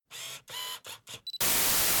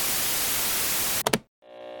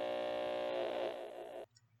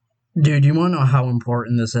Dude, you want to know how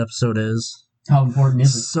important this episode is? How important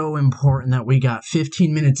is it? So important that we got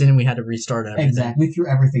 15 minutes in and we had to restart everything. Exactly. We threw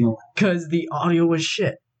everything away. Because the audio was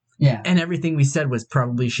shit. Yeah. And everything we said was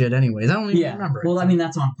probably shit anyways. I don't even remember. Well, I mean,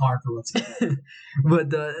 that's on par for what's good.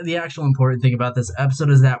 But the actual important thing about this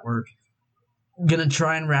episode is that we're going to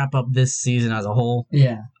try and wrap up this season as a whole.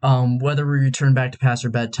 Yeah. Whether we return back to past or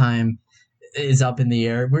bedtime is up in the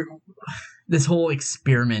air. This whole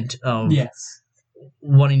experiment of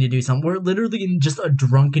wanting to do something. We're literally in just a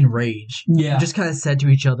drunken rage. Yeah. We just kind of said to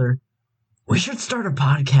each other, we should start a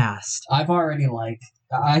podcast. I've already,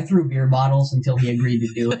 I threw beer bottles until he agreed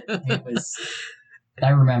to do it. It was, I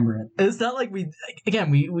remember it. It's not like we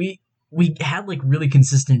had, really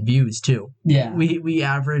consistent views, too. Yeah. We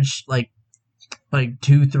averaged,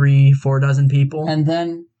 2, 3, 4 dozen people. And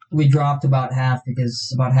then we dropped about half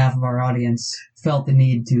because about half of our audience felt the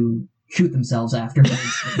need to shoot themselves afterwards.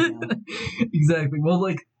 Exactly. Well,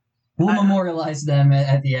 we'll memorialize them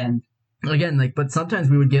at the end. Again, but sometimes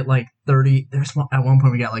we would get 30. At one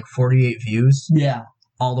point we got 48 views. Yeah.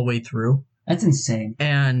 All the way through. That's insane.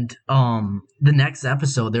 And the next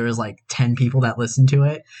episode there was 10 people that listened to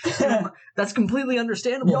it. That's completely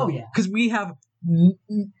understandable. Oh yeah. Because we have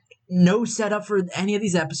no setup for any of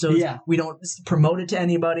these episodes. Yeah. We don't promote it to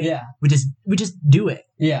anybody. Yeah. We just do it.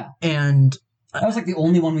 Yeah. And that was the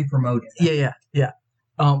only one we promoted. Yeah.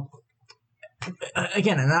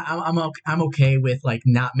 Again, and I'm okay with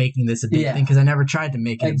not making this a big thing because I never tried to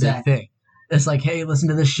make it a big thing. It's hey, listen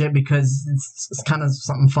to this shit because it's kind of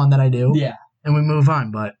something fun that I do. Yeah. And we move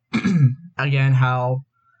on. But again,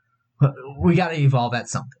 we got to evolve at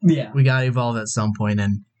something. Yeah. We got to evolve at some point,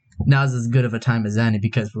 and now's as good of a time as any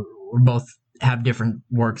because we're both have different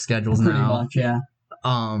work schedules Pretty now. Much, yeah.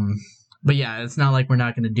 But yeah, it's not like we're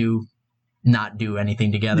not going to not do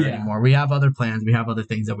anything together anymore. We have other plans. We have other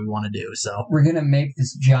things that we want to do. So we're going to make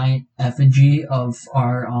this giant effigy of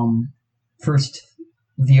our first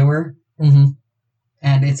viewer. Mm-hmm.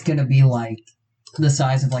 And it's going to be the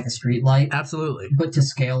size of a street light. Absolutely. But to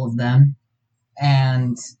scale of them.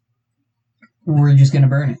 And we're just going to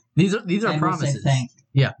burn it. These are promises. We'll say thank you.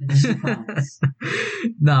 Yeah. This is a promise.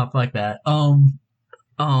 No, fuck that.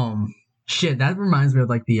 Shit, that reminds me of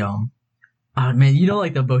the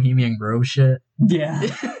man, the Bohemian Grove shit? Yeah.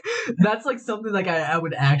 That's something I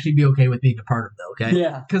would actually be okay with being a part of though, okay?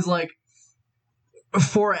 Yeah. Because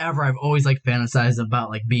forever I've always fantasized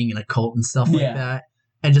about being in a cult and stuff like that.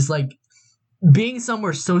 And just being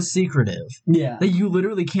somewhere so secretive that you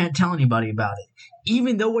literally can't tell anybody about it.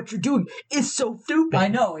 Even though what you're doing is so stupid. I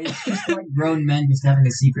know. It's just grown men just having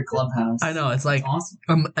a secret clubhouse. I know. It's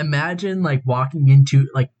awesome. Imagine walking into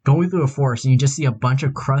going through a forest and you just see a bunch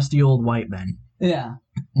of crusty old white men. Yeah.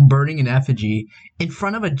 Burning an effigy in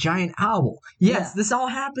front of a giant owl. Yes, this all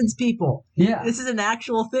happens, people. Yeah. This is an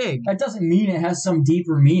actual thing. That doesn't mean it has some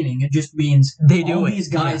deeper meaning. It just means they do these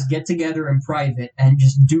guys get together in private and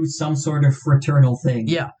just do some sort of fraternal thing.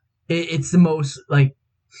 Yeah. It's the most,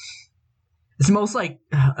 it's the most,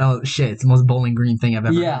 oh, shit, it's the most Bowling Green thing I've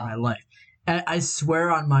ever heard in my life. And I swear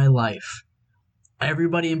on my life,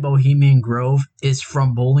 everybody in Bohemian Grove is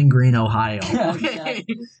from Bowling Green, Ohio. Okay?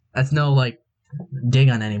 That's no, dig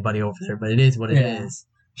on anybody over there, but it is what it is.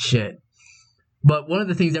 Shit. But one of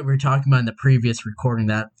the things that we were talking about in the previous recording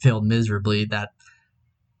that failed miserably that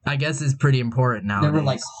I guess is pretty important nowadays. There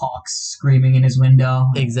were hawks screaming in his window.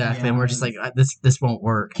 Exactly. And we're just this won't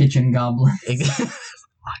work. Kitchen goblins.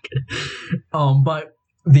 But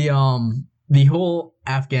the whole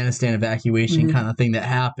Afghanistan evacuation kind of thing that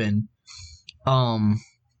happened,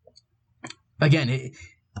 again,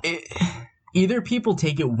 either people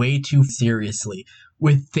take it way too seriously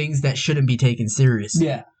with things that shouldn't be taken seriously.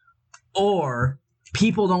 Yeah. Or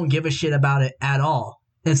people don't give a shit about it at all.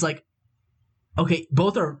 And it's okay,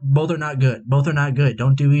 both are not good. Both are not good.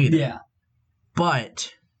 Don't do either. Yeah. But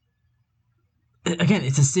again,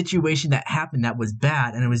 it's a situation that happened that was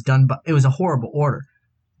bad and it was done, but it was a horrible order.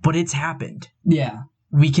 But it's happened. Yeah.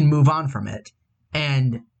 We can move on from it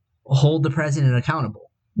and hold the president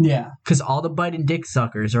accountable. Yeah. Because all the Biden dick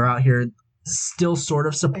suckers are out here still sort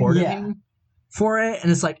of supporting him for it.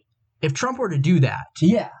 And it's if Trump were to do that,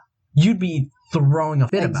 you'd be throwing a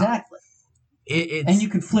fit about it. And you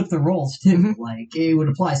could flip the roles, too. Mm-hmm. It would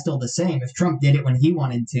apply still the same. If Trump did it when he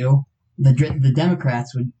wanted to, the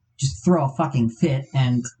Democrats would just throw a fucking fit,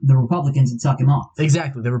 and the Republicans would suck him off.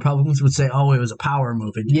 Exactly. The Republicans would say, oh, it was a power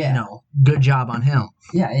move. Yeah. Good job on him.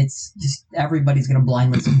 Yeah, it's just everybody's going to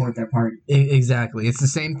blindly support their party. Exactly. It's the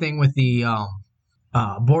same thing with the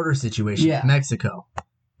border situation with Mexico.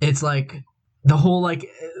 It's the whole like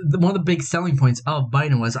one of the big selling points of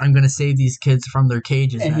Biden was, I'm going to save these kids from their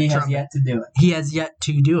cages. And he has yet to do it. He has yet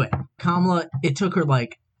to do it. Kamala, it took her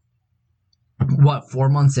like, what, 4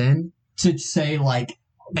 months in? To say like,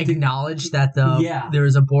 acknowledge that there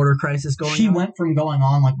is a border crisis going on. She went from going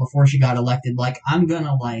on like before she got elected, like, I'm going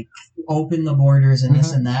to like open the borders and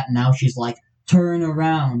this and that. And now she's like, turn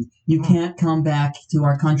around. You can't come back to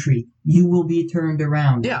our country. You will be turned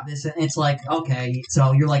around. Yeah. It's like, okay,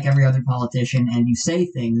 so you're like every other politician and you say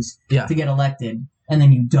things to get elected and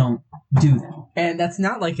then you don't do them. And that's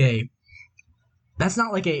not like a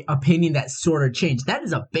opinion that sort of changed. That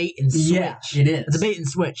is a bait and switch. Yeah, it is. It's a bait and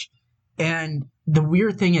switch. And the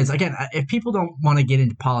weird thing is, again, if people don't want to get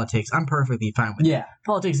into politics, I'm perfectly fine with it.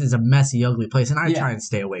 Politics is a messy, ugly place, and I try and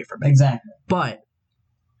stay away from it. Exactly. But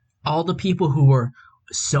all the people who were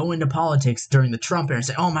so into politics during the Trump era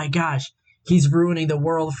say, oh my gosh, he's ruining the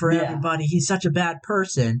world for everybody. He's such a bad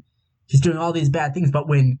person. He's doing all these bad things. But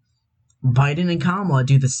when Biden and Kamala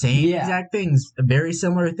do the same exact things, very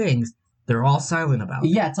similar things, they're all silent about it.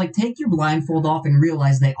 Yeah, it's like take your blindfold off and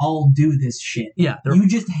realize they all do this shit. Yeah. You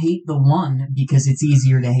just hate the one because it's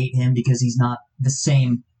easier to hate him because he's not the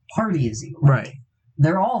same party as you. Like, right.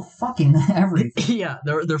 They're all fucking everything. Yeah,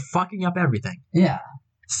 they're fucking up everything. Yeah.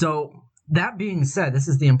 So, that being said, this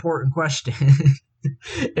is the important question.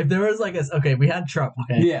 If there was like okay, we had Trump,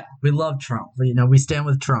 okay? Yeah. We love Trump. We stand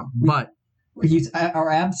with Trump, but he's our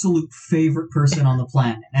absolute favorite person on the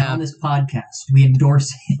planet. And on this podcast, we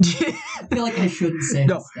endorse him. I feel like I shouldn't say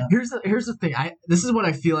this stuff. Here's the thing. This is what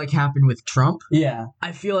I feel like happened with Trump. Yeah.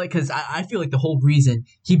 I feel like, because I feel like the whole reason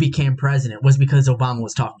he became president was because Obama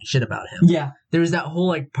was talking shit about him. Yeah. There was that whole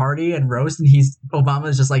like party and roast, and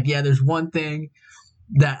Obama's just like, yeah, there's one thing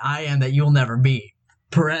that I am that you'll never be.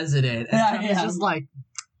 President. And Trump's just like,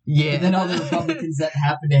 yeah. And then all the Republicans that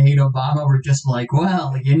happen to hate Obama were just like,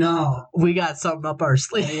 well, we got something up our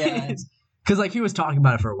sleeve. Yeah. Because like he was talking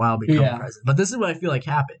about it for a while becoming president. But this is what I feel like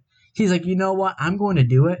happened. He's like, you know what? I'm going to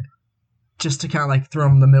do it just to kind of like throw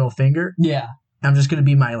him the middle finger. Yeah. I'm just going to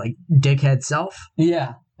be my like dickhead self.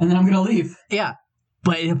 Yeah. And then I'm going to leave. Yeah.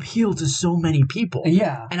 But it appealed to so many people.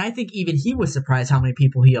 Yeah. And I think even he was surprised how many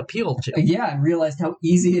people he appealed to. Yeah, and realized how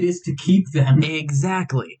easy it is to keep them.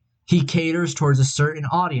 Exactly. He caters towards a certain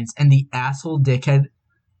audience, and the asshole dickhead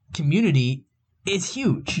community is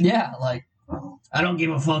huge. Yeah, like, I don't give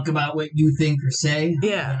a fuck about what you think or say.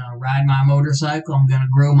 Yeah. I'm gonna ride my motorcycle, I'm gonna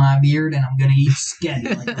grow my beard, and I'm gonna eat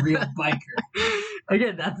sketty like a real biker.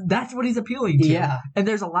 Again, that's what he's appealing to. Yeah. And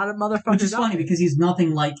there's a lot of motherfuckers. Which is funny because he's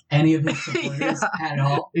nothing like any of his supporters at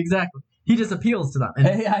all. Exactly. He just appeals to them.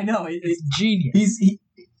 And I know. It's genius.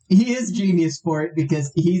 He is genius for it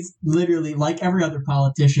because he's literally, like every other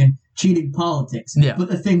politician, cheating politics. Yeah. But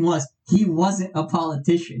the thing was, he wasn't a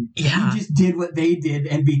politician. Yeah. He just did what they did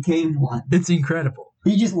and became one. It's incredible.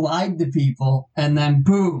 He just lied to people and then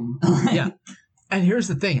boom. Yeah. And here's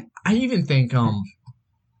the thing. I even think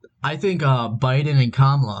Biden and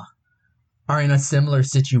Kamala are in a similar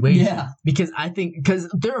situation. Yeah. Because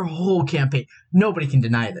their whole campaign, nobody can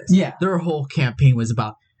deny this. Yeah. Their whole campaign was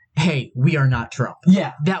about, hey, we are not Trump.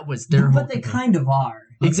 Yeah. That was their whole But they campaign. kind of are.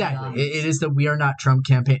 Exactly. It is the we are not Trump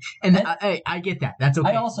campaign. And I get that. That's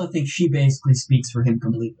okay. I also think she basically speaks for him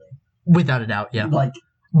completely. Without a doubt, yeah. Like,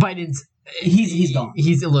 Biden's... He's gone.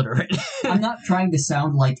 He's illiterate. I'm not trying to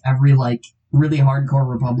sound like every, like, really hardcore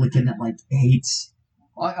Republican that, like, hates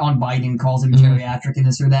on Biden, calls him geriatric and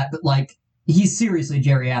this or that, but, like, he's seriously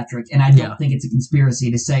geriatric, and I don't think it's a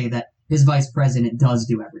conspiracy to say that his vice president does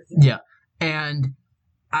do everything. Yeah. And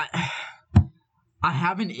I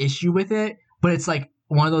have an issue with it, but it's like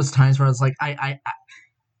one of those times where it's like,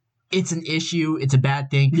 it's an issue, it's a bad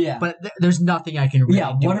thing, but there's nothing I can really do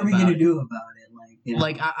about it. Yeah, what are we going to do about it?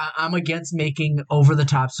 Like, I'm against making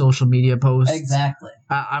over-the-top social media posts. Exactly.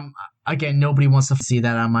 Again, nobody wants to see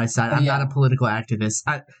that on my side. I'm not a political activist.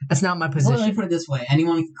 That's not my position. Well, let me put it this way.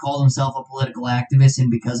 Anyone can call themselves a political activist, and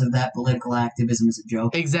because of that, political activism is a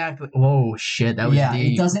joke. Exactly. Whoa, shit, that was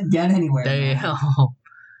deep. It doesn't get anywhere.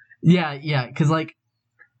 Yeah, because, like,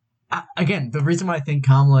 again, the reason why I think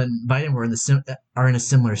Kamala and Biden are in a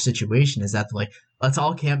similar situation is that, like, let's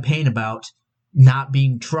all campaign about not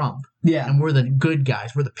being Trump. Yeah. And we're the good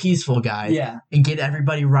guys. We're the peaceful guys. Yeah. And get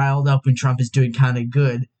everybody riled up when Trump is doing kind of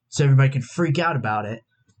good so everybody can freak out about it.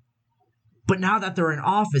 But now that they're in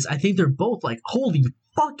office, I think they're both like, holy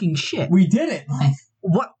fucking shit. We did it.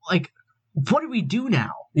 What do we do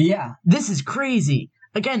now? Yeah. This is crazy.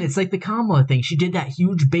 Again, it's like the Kamala thing. She did that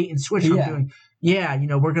huge bait and switch from doing,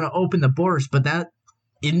 we're going to open the borders. But that,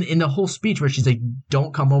 in the whole speech where she's like,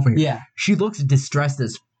 don't come over here. Yeah. She looks distressed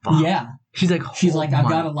as fuck. Yeah. She's like, I've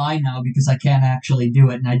got to lie now because I can't actually do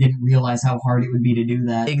it, and I didn't realize how hard it would be to do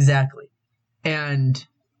that. Exactly. And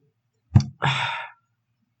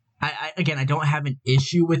I don't have an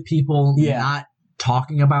issue with people not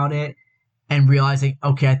talking about it and realizing,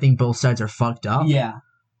 okay, I think both sides are fucked up. Yeah.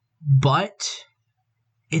 But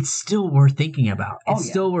it's still worth thinking about. It's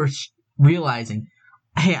still worth realizing,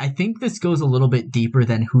 hey, I think this goes a little bit deeper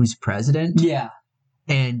than who's president. Yeah.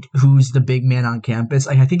 And who's the big man on campus.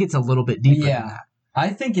 Like, I think it's a little bit deeper than that. I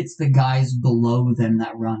think it's the guys below them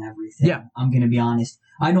that run everything. Yeah. I'm going to be honest.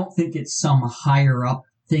 I don't think it's some higher up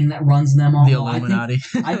thing that runs them all. The Illuminati.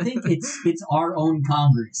 I think it's our own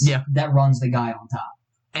Congress that runs the guy on top.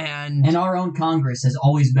 And our own Congress has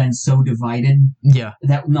always been so divided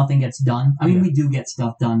that nothing gets done. I mean, we do get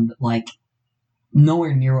stuff done, but, like,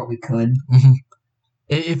 nowhere near what we could. Mm-hmm.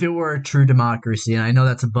 If it were a true democracy, and I know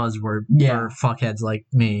that's a buzzword for fuckheads like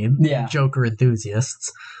me, Joker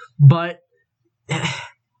enthusiasts, but it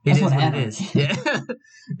is what it is. Yeah.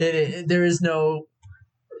 There is no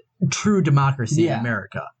true democracy in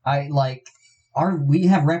America. We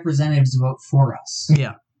have representatives vote for us.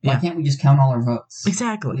 Yeah. Why can't we just count all our votes?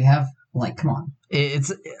 Exactly. We have, come on.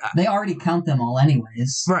 They already count them all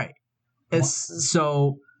anyways. Right.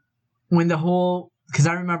 So when because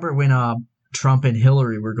I remember when Trump and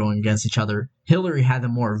Hillary were going against each other, Hillary had the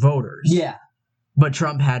more voters. Yeah. But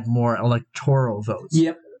Trump had more electoral votes.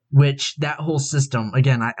 Yep. Which, that whole system,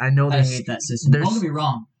 again, I know I hate that system. Don't get me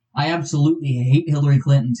wrong. I absolutely hate Hillary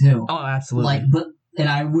Clinton, too. Oh, absolutely. And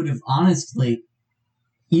I would have honestly,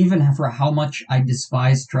 even for how much I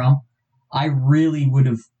despise Trump, I really would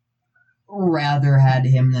have rather had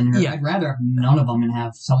him than her. Yeah. I'd rather have none of them and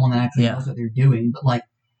have someone that actually knows what they're doing. But,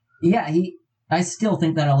 I still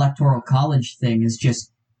think that electoral college thing is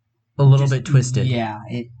just a little bit twisted. Yeah.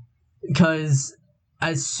 Because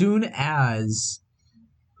as soon as,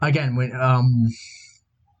 again,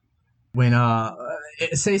 when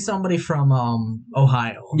say somebody from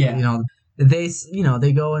Ohio,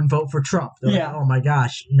 they go and vote for Trump. They're like, oh my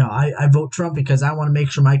gosh, I vote Trump because I want to make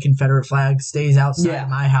sure my Confederate flag stays outside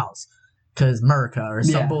my house because America or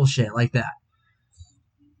some bullshit like that.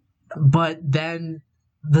 But then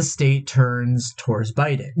the state turns towards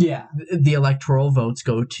Biden. Yeah. The electoral votes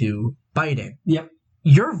go to Biden. Yep.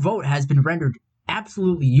 Your vote has been rendered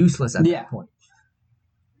absolutely useless at that point.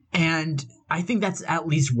 And I think that's at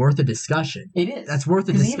least worth a discussion. It is. That's worth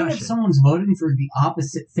a discussion. Even if someone's voting for the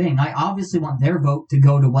opposite thing, I obviously want their vote to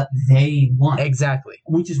go to what they want. Exactly.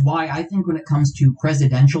 Which is why I think when it comes to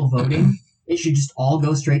presidential voting, it should just all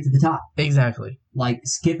go straight to the top. Exactly.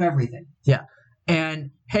 Skip everything. Yeah. And,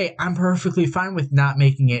 hey, I'm perfectly fine with not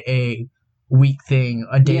making it a week thing,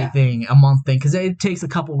 a day thing, a month thing, because it takes a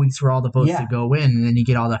couple weeks for all the votes to go in, and then you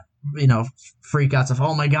get all the, freakouts of,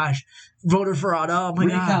 oh my gosh, voter fraud, oh my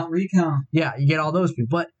god. Recount. Yeah, you get all those people.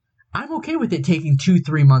 But I'm okay with it taking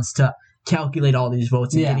 2-3 months to calculate all these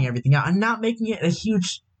votes and getting everything out, and not making it a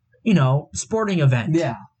huge, sporting event.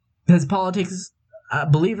 Yeah. Because politics,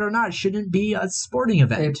 believe it or not, shouldn't be a sporting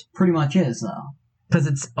event. It pretty much is, though. Because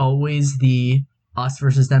it's always the us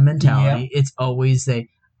versus them mentality. Yep. It's always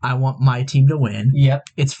I want my team to win. Yep.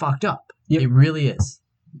 It's fucked up. Yep. It really is.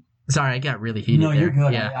 Sorry, I got really heated. No, you're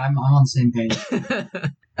good. Yeah. I'm on the same page.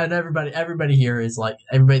 And everybody here is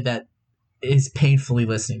everybody that is painfully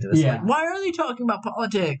listening to this. Yeah. Why are they talking about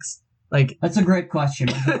politics? That's a great question.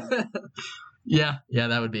 Yeah,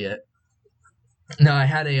 that would be it. No, I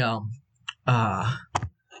had a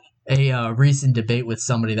recent debate with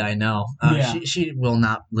somebody that I know. She will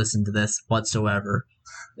not listen to this whatsoever.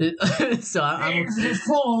 So I'm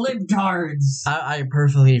full of libtards. I'm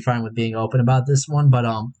perfectly fine with being open about this one, but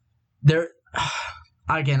there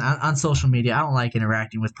again on social media, I don't like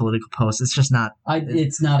interacting with political posts. It's just not.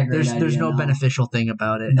 It's not a great idea. There's no beneficial thing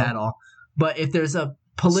about it at all. But if there's a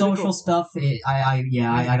political social stuff, I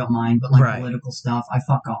don't mind. But political stuff, I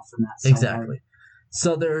fuck off from that. Exactly. Hard.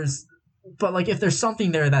 So there's. But if there's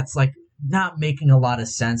something there that's not making a lot of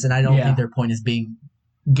sense, and I don't think their point is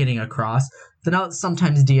getting across, then I'll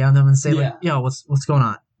sometimes DM them and say yo, what's going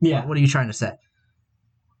on? Yeah, what are you trying to say?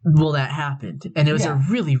 Well, that happened, and it was a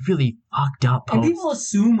really, really fucked up post. And people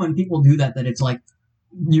assume when people do that it's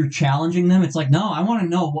you're challenging them. It's no, I want to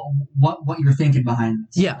know what you're thinking behind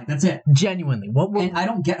this. Yeah, that's it. Genuinely, and I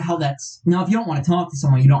don't get how that's now. If you don't want to talk to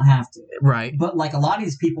someone, you don't have to. Right. But a lot of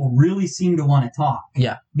these people really seem to want to talk.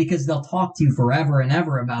 Yeah. Because they'll talk to you forever and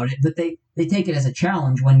ever about it, but they take it as a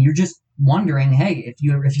challenge when you're just wondering, hey, if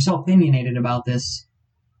you're so opinionated about this,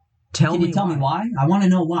 can you tell me why? I want to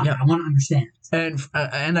know why. Yeah. I want to understand.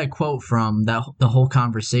 And I quote from the whole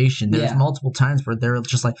conversation. There's multiple times where they're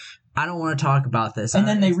just I don't want to talk about this. And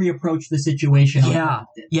then they reapproach the situation. Yeah.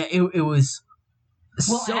 Yeah, it was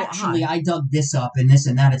well, so actually, odd. I dug this up and this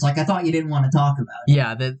and that. It's like, I thought you didn't want to talk about it.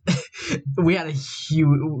 Yeah, that we had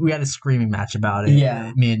a screaming match about it.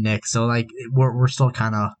 Yeah. Me and Nick. So like we're still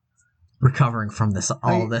kind of recovering from this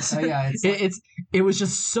all this. Yeah, it was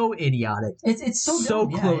just so idiotic. It's so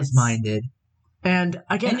dumb. Close-minded. And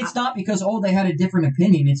again, it's not because they had a different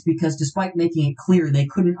opinion. It's because despite making it clear, they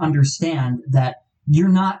couldn't understand that you're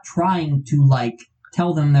not trying to like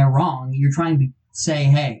tell them they're wrong. You're trying to say,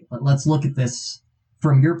 hey, let's look at this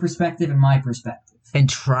from your perspective and my perspective, and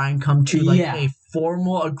try and come to like a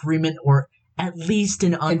formal agreement or at least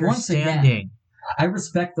an understanding. And once again, I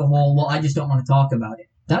respect the whole, well, I just don't want to talk about it.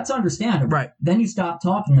 That's understandable. Right. Then you stop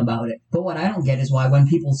talking about it. But what I don't get is why when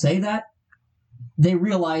people say that, they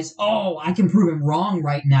realize, oh, I can prove him wrong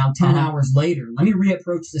right now 10 hours later. Let me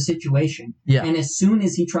reapproach the situation. Yeah. And as soon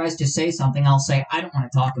as he tries to say something, I'll say, I don't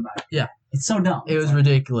want to talk about it. Yeah. It's so dumb. It was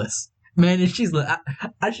ridiculous. Man, if she's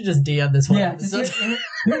I should just DM this one. Yeah,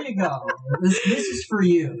 here you go. This is for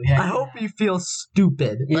you. Yeah, I hope you feel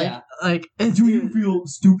stupid. Yeah. Like do you feel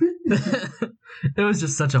stupid? It was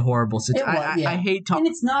just such a horrible situation. I hate talking.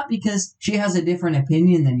 And it's not because she has a different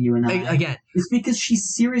opinion than you and I. Again. It's because she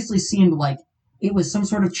seriously seemed like it was some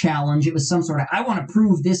sort of challenge. It was some sort of, I want to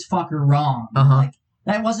prove this fucker wrong. Like,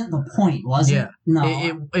 that wasn't the point, was it? No.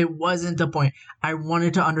 It wasn't the point. I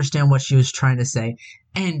wanted to understand what she was trying to say.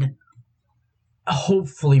 And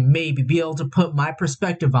hopefully maybe be able to put my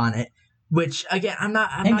perspective on it, which again I'm not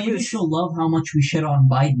maybe she'll love how much we shit on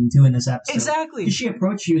Biden too in this episode. Exactly. She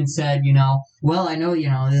approached you and said, well, I know,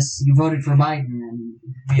 this, you voted for Biden, and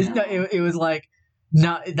it was like,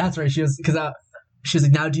 no, that's right. She was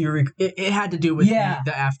like, now do you it had to do with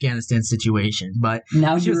the Afghanistan situation, but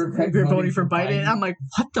now she was regret voting for Biden. I'm like,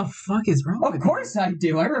 what the fuck is wrong with Of course I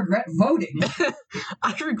do. I regret voting.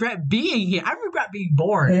 I regret being here. I regret being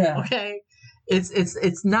born. Yeah. Okay.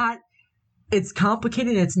 It's not, it's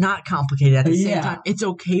complicated. It's not complicated at the same time. It's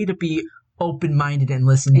okay to be open-minded and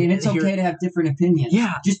listen. And it's okay to have different opinions.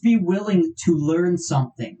 Yeah. Just be willing to learn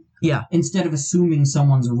something. Yeah. Instead of assuming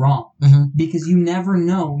someone's wrong. Because you never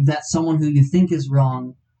know that someone who you think is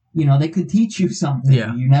wrong, they could teach you something.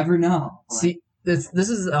 Yeah. You never know. See, this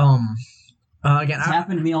is, again, it's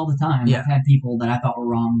happened to me all the time. Yeah. I've had people that I thought were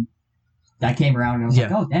wrong. I came around and I was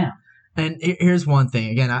like, oh, damn. And here's one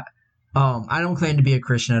thing. Again, I don't claim to be a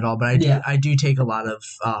Christian at all, but I do take a lot of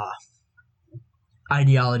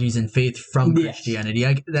ideologies and faith from Christianity.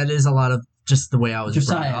 That is a lot of just the way I was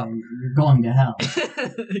brought up. You're going to hell.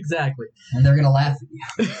 Exactly. And they're going to laugh at you.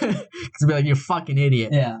 Because they'll be like, you fucking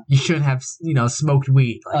idiot. Yeah. You shouldn't have, smoked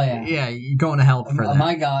weed. Like, yeah, you're going to hell for that.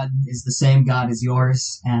 My God is the same God as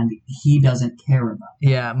yours, and he doesn't care about it.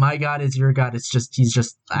 Yeah, my God is your God. He's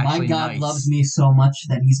just actually my God nice. Loves me so much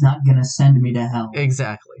that he's not going to send me to hell.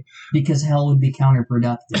 Exactly. Because hell would be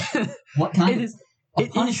counterproductive. What kind of... A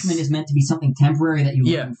punishment is meant to be something temporary that you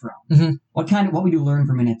learn from. What would you learn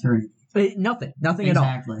from an eternity? Nothing at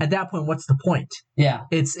all. At that point, what's the point? Yeah.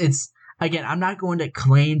 It's again, I'm not going to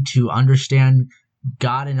claim to understand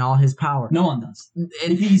God and all his power. No one does.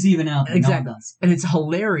 If he's even out there, exactly. No one does. And it's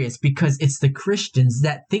hilarious because it's the Christians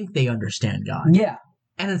that think they understand God. Yeah.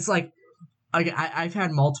 And it's like, I've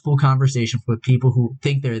had multiple conversations with people who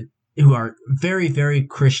think who are very, very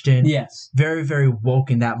Christian. Yes. Very, very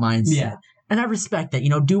woke in that mindset. Yeah. And I respect that.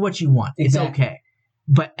 Do what you want. Exactly. It's okay.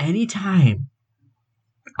 But anytime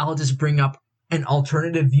I'll just bring up an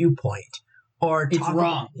alternative viewpoint or it's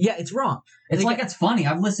wrong. It's wrong. It's like it's funny.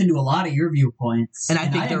 I've listened to a lot of your viewpoints, and I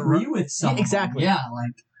think I agree with some. Exactly. Yeah,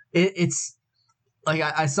 like it's like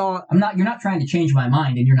I saw. You're not trying to change my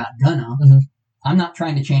mind, and you're not gonna. I'm not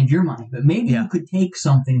trying to change your mind, but maybe you could take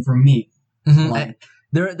something from me. Like,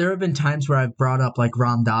 there have been times where I've brought up like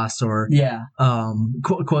Ram Dass or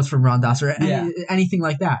quotes from Ram Dass or anything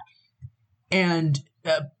like that, and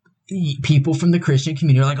people from the Christian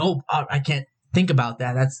community are like, "Oh, I can't think about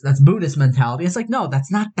that. That's Buddhist mentality." It's like, no, that's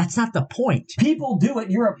not the point. People do it.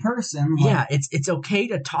 You're a person. Like, it's okay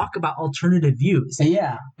to talk about alternative views.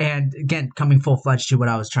 Yeah. And again, coming full-fledged to what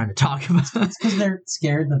I was trying to talk about. It's because they're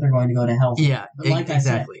scared that they're going to go to hell. Yeah, but like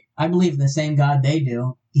exactly. I said, I believe in the same God they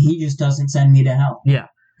do. He just doesn't send me to hell. Yeah.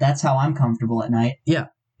 That's how I'm comfortable at night. Yeah.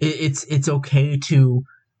 It's okay to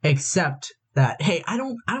accept that, hey, I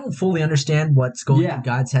don't fully understand what's going through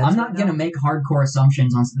God's head. I'm not going to make hardcore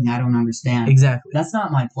assumptions on something I don't understand. Exactly. That's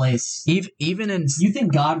not my place. Even in... You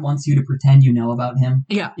think God wants you to pretend you know about him?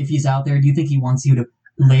 Yeah. If he's out there, do you think he wants you to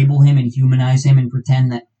label him and humanize him and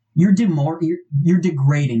pretend that you're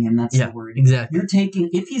degrading him? That's the word. Exactly. You're taking...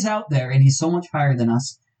 If he's out there and he's so much higher than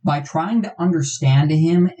us, by trying to understand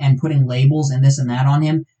him and putting labels and this and that on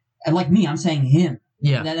him, And like me, I'm saying him.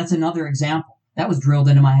 Yeah. That's another example. That was drilled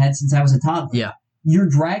into my head since I was a toddler. Yeah. You're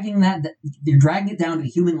dragging it down to the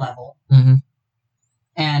human level. Mm-hmm.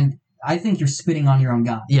 And I think you're spitting on your own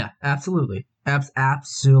God. Yeah, absolutely.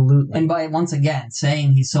 Absolutely. And by, once again,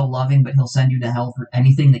 saying he's so loving, but he'll send you to hell for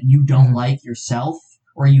anything that you don't like yourself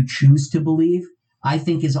or you choose to believe, I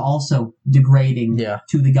think is also degrading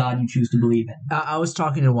to the God you choose to believe in. I was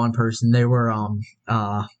talking to one person. They were,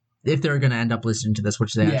 if they're going to end up listening to this,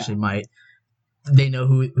 which they actually might, they know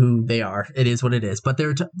who they are. It is what it is. But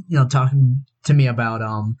they're, talking to me about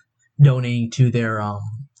donating to their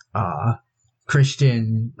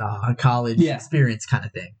Christian college experience kind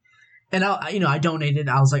of thing. And I donated.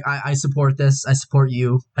 I was like, I support this. I support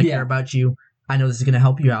you. I care about you. I know this is going to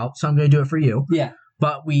help you out, so I'm going to do it for you. Yeah.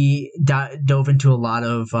 But we dove into a lot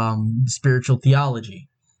of spiritual theology,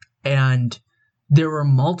 and there were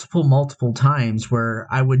multiple times where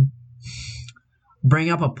I would bring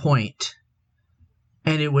up a point,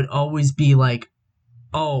 and it would always be like,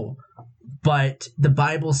 "Oh, but the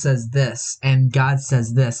Bible says this, and God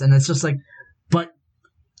says this," and it's just like, but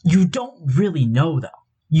you don't really know, though.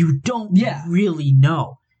 You don't really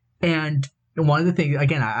know. And one of the things,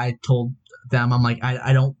 again, I told them, I'm like,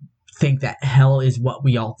 I don't think that hell is what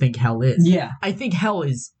we all think hell is. Yeah. I think hell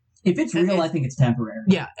is... If it's real, I think it's temporary.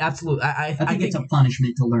 Yeah, absolutely. I think it's a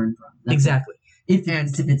punishment to learn from. That's exactly. If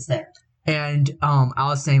it's there. And I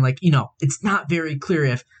was saying, like, it's not very clear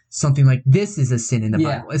if something like this is a sin in the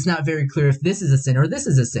Bible. It's not very clear if this is a sin or this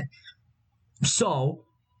is a sin. So,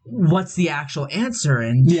 what's the actual answer?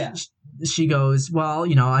 And she goes, well,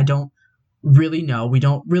 I don't really know. We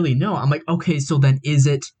don't really know. I'm like, okay, so then is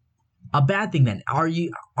it a bad thing then? Are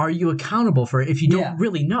you accountable for it if you don't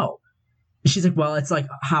really know? She's like, well, it's like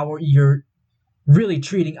how you're really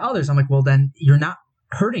treating others. I'm like, well, then you're not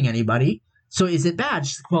hurting anybody. So is it bad?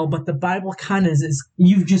 She's like, well, but the Bible kind of is...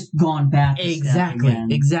 You've just gone back a step Exactly.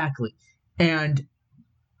 again. Exactly. And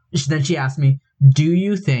then she asked me, do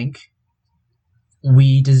you think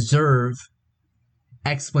we deserve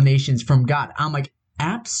explanations from God? I'm like,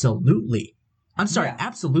 absolutely. I'm sorry,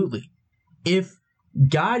 absolutely. If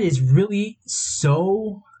God is really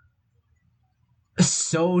so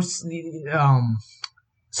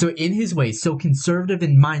in his way, so conservative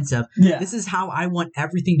in mindset, this is how I want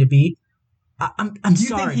everything to be. I'm sorry. Do you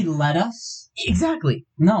sorry. think he'd let us? Exactly.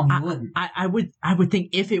 No, he wouldn't. I would think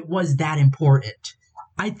if it was that important,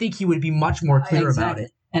 I think he would be much more clear about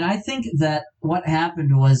it. And I think that what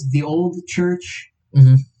happened was the old church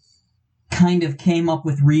kind of came up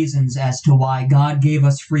with reasons as to why God gave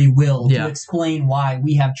us free will to explain why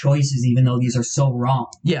we have choices even though these are so wrong.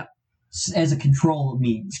 Yeah. As a control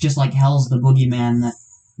means, just like hell's the boogeyman, that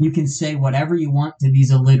you can say whatever you want to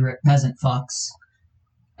these illiterate peasant fucks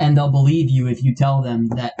and they'll believe you if you tell them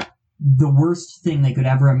that the worst thing they could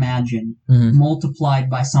ever imagine, multiplied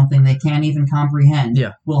by something they can't even comprehend,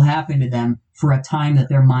 will happen to them for a time that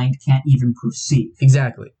their mind can't even perceive.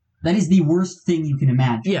 Exactly. That is the worst thing you can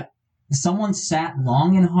imagine. Yeah. Someone sat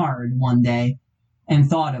long and hard one day and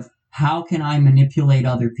thought of, how can I manipulate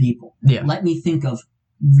other people? Yeah. Let me think of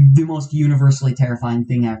the most universally terrifying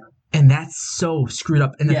thing ever. And that's so screwed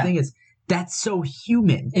up. And the thing is, that's so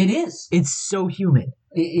human. It is. It's so human.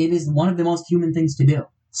 It is one of the most human things to do.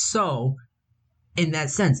 So, in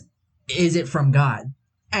that sense, is it from God?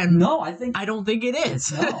 And no, I don't think it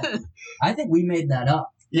is. No. I think we made that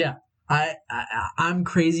up. Yeah. I'm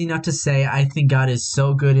crazy enough to say I think God is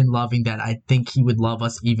so good and loving that I think he would love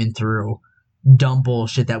us even through dumb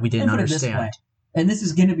bullshit that we didn't understand. And this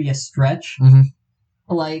is going to be a stretch.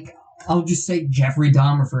 Like, I'll just say Jeffrey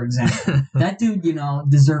Dahmer, for example. That dude,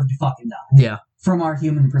 deserved to fucking die. Yeah. From our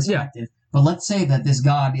human perspective. Yeah. But let's say that this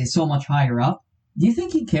God is so much higher up. Do you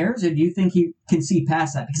think he cares, or do you think he can see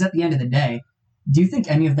past that? Because at the end of the day, do you think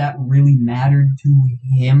any of that really mattered to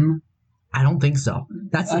him? I don't think so.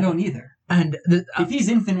 I don't either. And if he's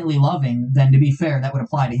infinitely loving, then to be fair, that would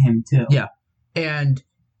apply to him too. Yeah. And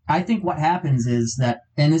I think what happens is that,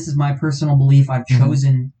 and this is my personal belief I've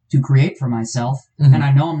chosen to create for myself, and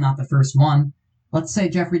I know I'm not the first one. Let's say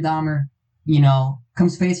Jeffrey Dahmer,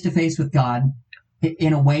 comes face to face with God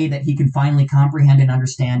in a way that he can finally comprehend and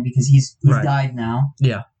understand because he's died now.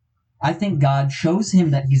 Yeah. I think God shows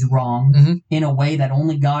him that he's wrong in a way that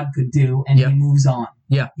only God could do, and he moves on.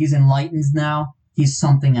 Yeah. He's enlightened now. He's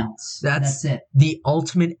something else. That's it. The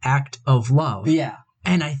ultimate act of love. Yeah.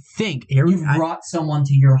 And I think... You've brought someone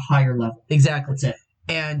to your higher level. Exactly. That's it.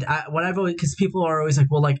 And what I've always... Because people are always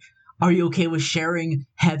like, well, like, are you okay with sharing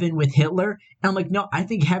heaven with Hitler? And I'm like, no, I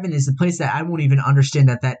think heaven is the place that I won't even understand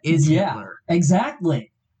that is Hitler.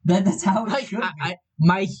 Exactly. That's how it should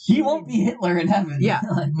be. He won't be Hitler in heaven. Yeah.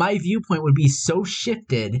 My viewpoint would be so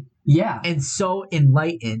shifted Yeah. and so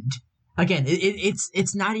enlightened. Again,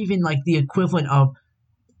 it's not even like the equivalent of,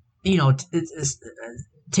 it's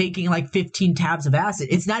taking like 15 tabs of acid.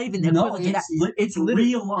 It's not even equivalent to that. It's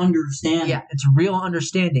real understanding. Yeah, it's real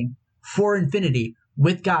understanding for infinity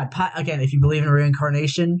with God. Again, if you believe in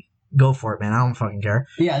reincarnation, go for it, man. I don't fucking care.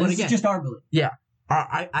 Yeah, this is just our belief. Yeah,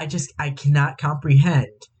 I cannot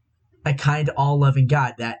comprehend a kind, all-loving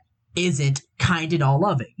God that isn't kind and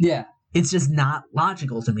all-loving. Yeah. It's just not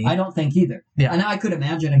logical to me. I don't think either. Yeah. And I could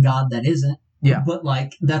imagine a God that isn't. Yeah. But,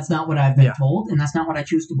 like, that's not what I've been told, and that's not what I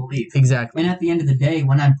choose to believe. Exactly. And at the end of the day,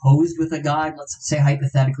 when I'm posed with a God, let's say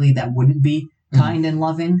hypothetically, that wouldn't be kind and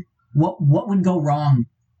loving, what would go wrong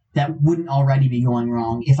that wouldn't already be going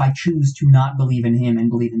wrong if I choose to not believe in him and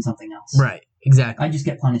believe in something else? Right. Exactly. I just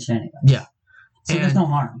get punished anyway. Yeah. So there's no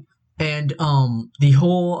harm. And the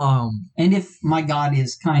whole and if my God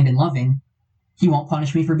is kind and loving, he won't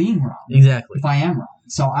punish me for being wrong. Exactly. If I am wrong.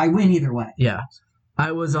 So I win either way. Yeah.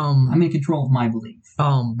 I was I'm in control of my belief.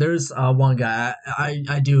 There's one guy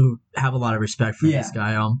I do have a lot of respect for this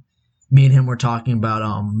guy. Me and him were talking about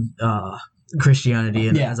Christianity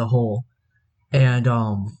and as a whole. And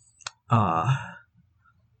one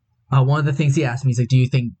of the things he asked me, he's like, "Do you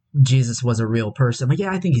think Jesus was a real person?" I'm like,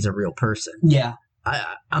 "Yeah, I think he's a real person." Yeah.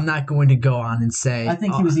 I'm not going to go on and say I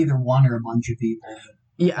think he was either one or a bunch of people.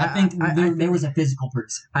 Yeah, I think there was a physical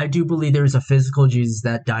person. I do believe there was a physical Jesus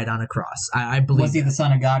that died on a cross. I believe. Was he the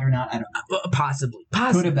Son of God or not? I don't know. Possibly.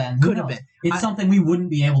 Could have been. Could have been. It's something we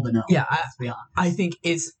wouldn't be able to know. Yeah, let's be honest. I think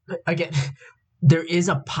it's, again, there is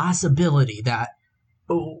a possibility that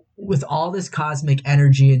with all this cosmic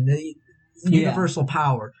energy and the universal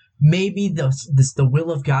power, maybe the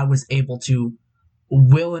will of God was able to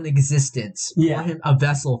will an existence for him, a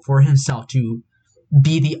vessel for himself to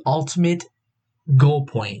be the ultimate goal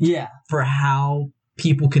point for how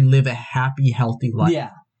people can live a happy, healthy life. Yeah.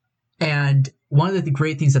 And one of the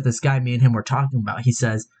great things that this guy, me and him were talking about, he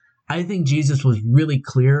says, I think Jesus was really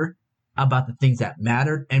clear about the things that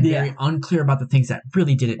mattered and very unclear about the things that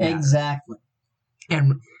really didn't matter. Exactly.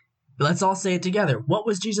 And let's all say it together. What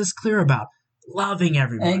was Jesus clear about? Loving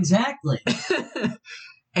everyone. Exactly.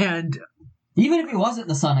 And even if he wasn't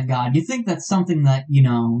the Son of God, you think that's something that,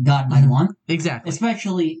 God might want? Exactly.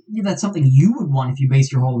 Especially, that's something you would want if you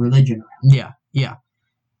base your whole religion around. Yeah, yeah.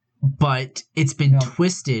 But it's been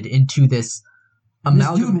twisted into this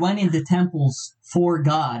amalgam. This dude went into temples for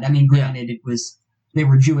God. I mean, granted, they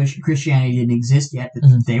were Jewish, Christianity didn't exist yet, but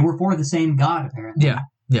they were for the same God, apparently. Yeah,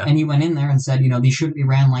 yeah. And he went in there and said, these shouldn't be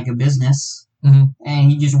ran like a business.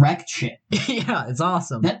 And he just wrecked shit. Yeah, it's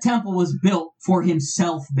awesome. That temple was built for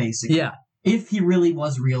himself, basically. Yeah. If he really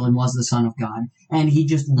was real and was the Son of God, and he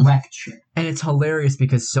just wrecked shit. And it's hilarious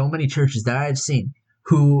because so many churches that I've seen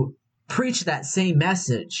who preach that same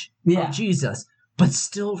message of Jesus, but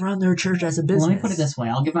still run their church as a business. Well, let me put it this way.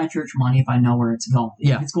 I'll give my church money if I know where it's going.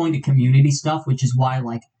 Yeah. If it's going to community stuff, which is why,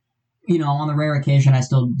 on the rare occasion I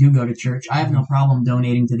still do go to church, I have no problem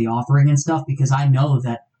donating to the offering and stuff because I know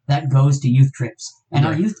that goes to youth trips. And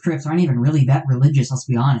our youth trips aren't even really that religious, let's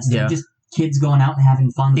be honest. They're just kids going out and having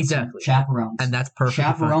fun with some chaperones. And that's perfect.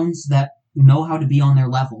 Chaperones that know how to be on their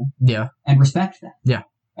level. Yeah. And respect them. Yeah.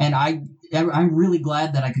 And I'm really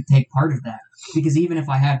glad that I could take part of that. Because even if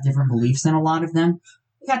I have different beliefs than a lot of them,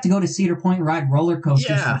 I got to go to Cedar Point and ride roller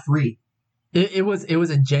coasters for free. It was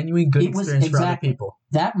a genuine good experience for other people.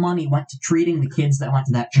 That money went to treating the kids that went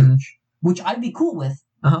to that church. Which I'd be cool with.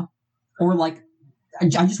 Or I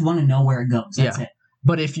just want to know where it goes. That's it.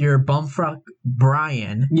 But if you're bumfuck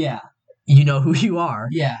Brian... Yeah. You know who you are.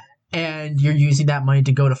 Yeah. And you're using that money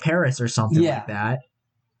to go to Paris or something like that,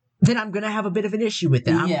 then I'm going to have a bit of an issue with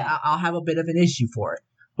that. Yeah. I'll have a bit of an issue for it.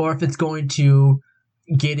 Or if it's going to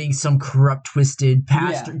getting some corrupt, twisted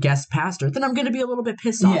guest pastor, then I'm going to be a little bit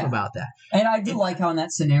pissed off about that. And I do like how in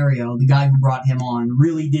that scenario, the guy who brought him on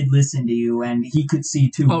really did listen to you, and he could see,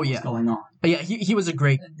 too, what was going on. Yeah, he was a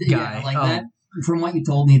great guy. Yeah, that, from what you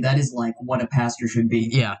told me, that is what a pastor should be.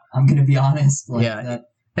 Yeah. I'm going to be honest.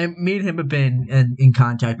 And me and him have been in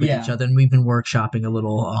contact with each other, and we've been workshopping a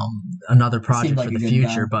little another project for the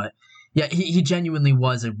future. But yeah, he genuinely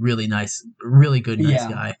was a really nice, really good, nice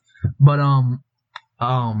guy. But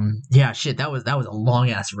shit, that was a long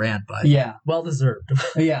ass rant, but well deserved.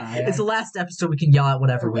 It's the last episode. We can yell out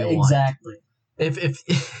whatever we want. Exactly.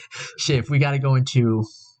 If we got to go into.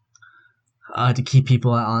 To keep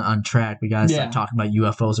people on track, we gotta start talking about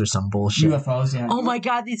UFOs or some bullshit. UFOs, yeah. Oh my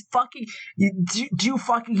god, these fucking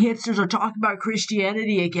fucking hipsters are talking about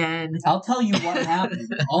Christianity again. I'll tell you what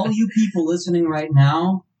happened. All you people listening right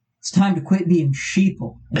now, it's time to quit being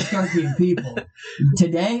sheeple and start being people.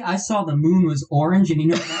 Today, I saw the moon was orange, and you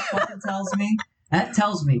know what that fucking tells me? That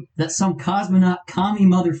tells me that some cosmonaut commie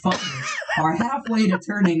motherfuckers are halfway to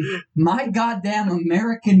turning my goddamn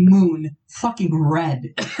American moon fucking red.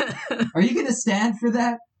 Are you gonna stand for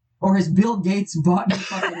that? Or has Bill Gates bought me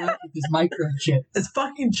fucking up with his microchip? It's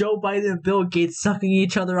fucking Joe Biden and Bill Gates sucking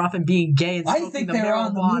each other off and being gay and smoking I think the they're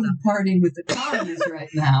marijuana. on the moon partying with the commies right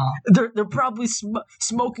now. They're probably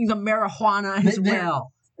smoking the marijuana as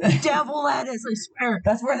well. Devil lettuce, I swear.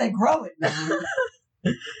 That's where they grow it now.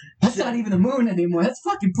 That's not even the moon anymore. That's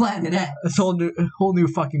fucking planet X. That's whole new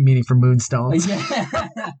fucking meaning for moonstones. Yeah.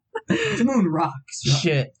 The moon rocks. Right?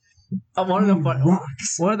 Shit. One of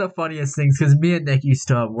the funniest things, because me and Nick used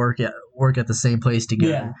to work at the same place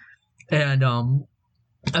together. Yeah. And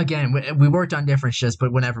again, we worked on different shifts,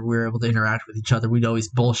 but whenever we were able to interact with each other, we'd always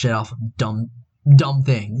bullshit off of dumb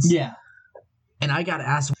things. Yeah. And I got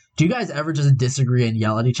asked, do you guys ever just disagree and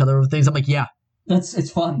yell at each other over things? I'm like, yeah. It's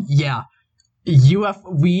fun. Yeah.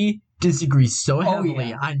 We disagree so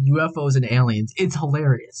heavily on UFOs and aliens. It's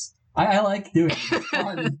hilarious. I like doing it. It's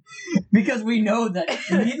fun. Because we know that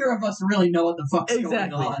neither of us really know what the fuck's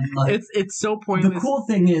going on. Like, it's so pointless. The cool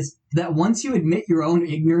thing is that once you admit your own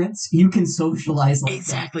ignorance, you can socialize like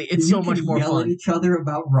exactly. that. It's so much more yell fun. At each other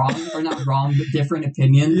about wrong, or not wrong, but different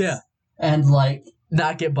opinions. Yeah. And like...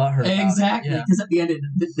 not get butthurt. Exactly. Because at the end of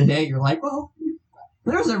the day, you're like, well,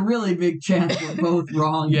 there's a really big chance we're both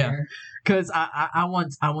wrong here. Because I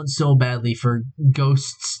want so badly for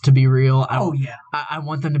ghosts to be real. I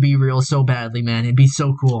want them to be real so badly, man. It'd be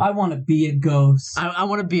so cool. I want to be a ghost. I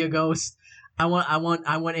want to be a ghost. I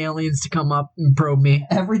want aliens to come up and probe me.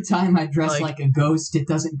 Every time I dress like a ghost, it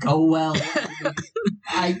doesn't go well.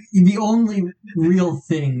 The only real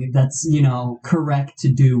thing that's, correct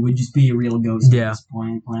to do would just be a real ghost at this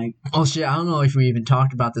point. Like, oh shit, I don't know if we even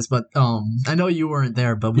talked about this, but I know you weren't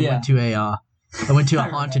there, but we went to a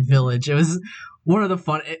haunted village. It was one of the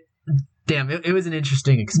fun. It was an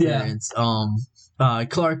interesting experience. Yeah.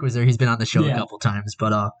 Clark was there. He's been on the show a couple times,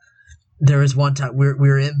 but there was one time we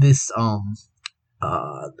were in this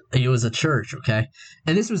it was a church, okay,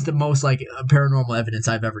 and this was the most like paranormal evidence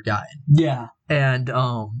I've ever gotten. Yeah. And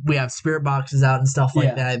we have spirit boxes out and stuff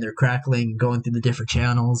like that, and they're crackling and going through the different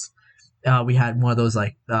channels. We had one of those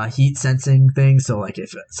like heat sensing things, so like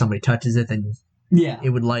if somebody touches it, then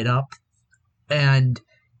it would light up. And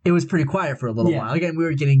it was pretty quiet for a little while. Again, we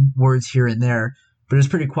were getting words here and there, but it was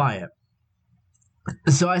pretty quiet.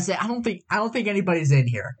 So I said, I don't think anybody's in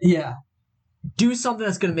here. Yeah. Do something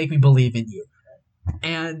that's going to make me believe in you.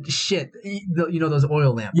 And shit, those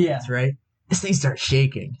oil lamp things, right? This thing starts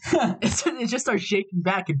shaking. It just starts shaking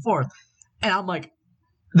back and forth. And I'm like,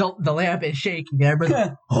 the lamp is shaking. And everybody's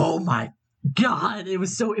like, oh my God. It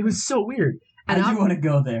was so weird. And I do want to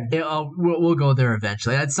go there. We'll go there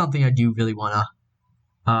eventually. That's something I do really want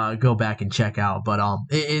to go back and check out. But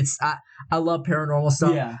I love paranormal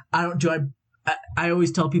stuff. Yeah. I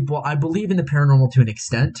always tell people I believe in the paranormal to an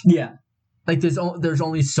extent. Yeah. Like there's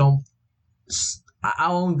only so.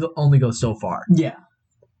 I'll only go so far. Yeah.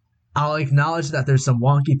 I'll acknowledge that there's some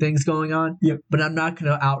wonky things going on. Yep. But I'm not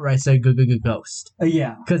going to outright say good ghost.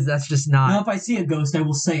 Yeah. Because that's just not. Now, if I see a ghost, I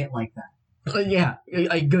will say it like that. Yeah,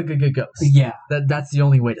 a good ghost. Yeah. That's the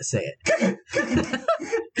only way to say it.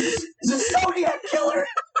 It's a Zodiac killer!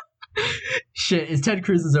 Shit, is Ted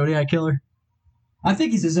Cruz a Zodiac killer? I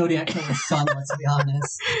think he's a Zodiac killer's son, let's be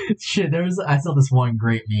honest. Shit, I saw this one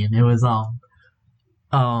great meme. It was, oh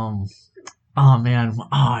man,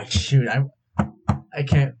 oh shoot, I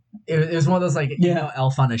can't, it was one of those, like,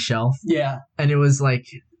 Elf on a Shelf. Yeah. And it was like,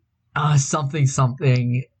 something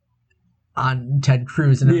on Ted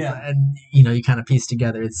Cruz, and you kind of piece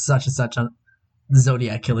together, it's such a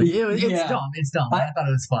Zodiac killer. It's dumb. I thought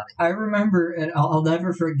it was funny. I remember, and I'll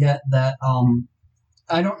never forget that,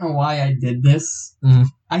 I don't know why I did this. Mm-hmm.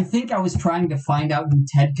 I think I was trying to find out who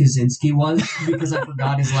Ted Kaczynski was, because I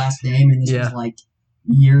forgot his last name, and this was like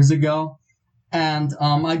years ago. And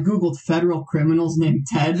I googled federal criminals named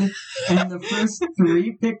Ted, and the first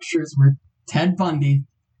 3 pictures were Ted Bundy,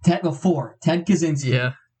 Ted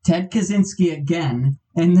Kaczynski, Ted Kaczynski again,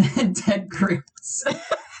 and then Ted Cruz.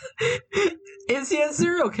 Is he a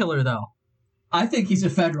serial killer, though? I think he's a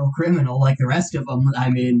federal criminal, like the rest of them. I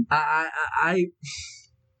mean, I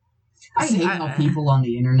hate how people on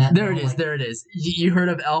the internet. There it is. You heard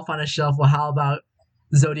of Elf on a Shelf? Well, how about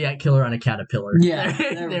Zodiac killer on a caterpillar? Yeah,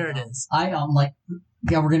 there it is.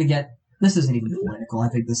 We're gonna get. This isn't even political. I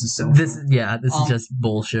think this is so. This is just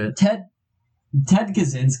bullshit. Ted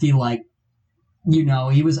Kaczynski, like,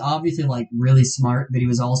 he was obviously like really smart, but he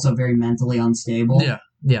was also very mentally unstable.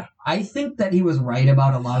 Yeah. I think that he was right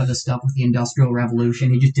about a lot of the stuff with the Industrial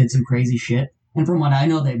Revolution. He just did some crazy shit. And from what I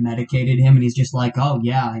know, they medicated him, and he's just like, oh,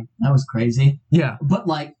 yeah, that was crazy. Yeah. But,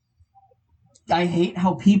 like, I hate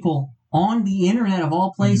how people on the internet of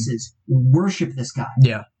all places worship this guy.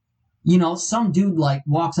 Yeah. You know, some dude, like,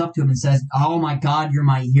 walks up to him and says, oh, my God, you're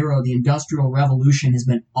my hero. The Industrial Revolution has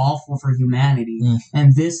been awful for humanity,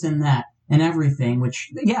 and this and that and everything,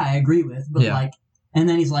 which, yeah, I agree with. But, like, and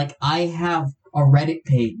then he's like, I have a Reddit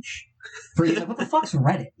page. He's like, what the fuck's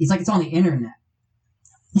Reddit? He's like, it's on the internet.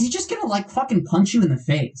 He's just gonna, like, fucking punch you in the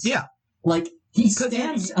face. Yeah. Like, he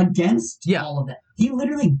stands against all of that. He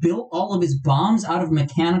literally built all of his bombs out of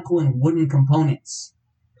mechanical and wooden components.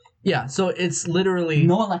 Yeah, so it's literally...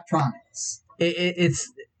 No electronics.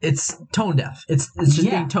 It's tone deaf. It's just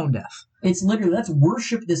being tone deaf. It's literally, let's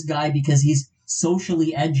worship this guy because he's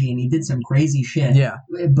socially edgy and he did some crazy shit. Yeah.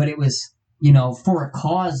 But it was, you know, for a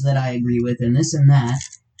cause that I agree with and this and that.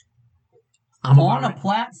 On a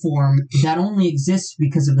platform that only exists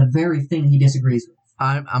because of the very thing he disagrees with.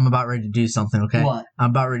 I'm about ready to do something, okay? What?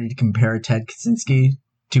 I'm about ready to compare Ted Kaczynski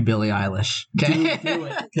to Billie Eilish. Okay? Do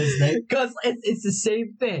it. Because it's the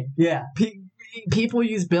same thing. Yeah. People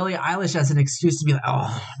use Billie Eilish as an excuse to be like,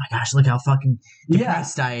 oh my gosh, look how fucking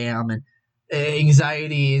depressed I am, and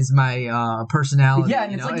anxiety is my personality. Yeah,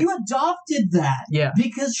 and it's like, you adopted that. Yeah.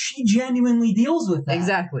 Because she genuinely deals with that.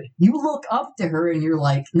 Exactly. You look up to her and you're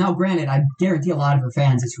like, now granted, I guarantee a lot of her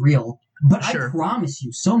fans it's real, but I promise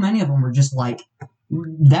you, so many of them were just like,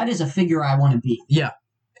 that is a figure I want to be. Yeah.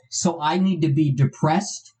 So I need to be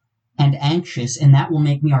depressed and anxious, and that will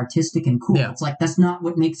make me artistic and cool. Yeah. It's like, that's not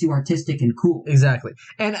what makes you artistic and cool. Exactly.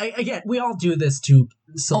 And again, we all do this to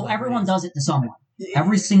celebrities. Everyone does it to someone.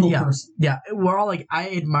 Every single person. Yeah. We're all like, I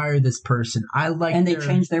admire this person. I like And they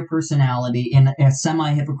change their personality in a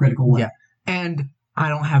semi-hypocritical way. Yeah. And I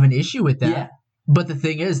don't have an issue with that. Yeah. But the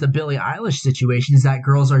thing is, the Billie Eilish situation is that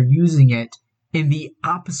girls are using it in the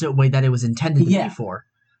opposite way that it was intended to be for.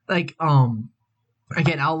 Like,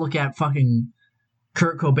 again, I'll look at fucking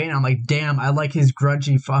Kurt Cobain. I'm like, damn, I like his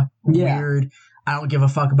grungy, weird. I don't give a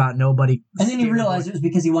fuck about nobody. And then you realize it was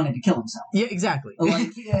because he wanted to kill himself. Yeah, exactly.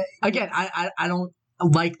 Like, again, I don't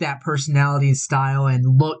like that personality style and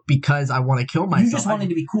look because I want to kill myself. You just wanted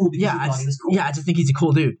to be cool because you thought he was cool. Yeah, I just think he's a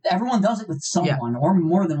cool dude. Everyone does it with someone or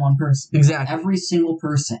more than one person. Exactly. Every single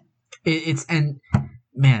person.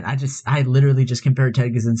 Man, I literally just compared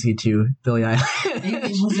Ted Kaczynski to Billie Eilish.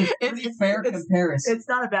 It was a pretty fair comparison. It's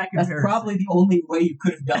not a bad comparison. That's probably the only way you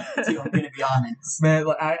could have done it too, I'm going to be honest. Man,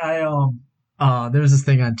 there was this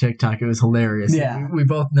thing on TikTok. It was hilarious. Yeah. We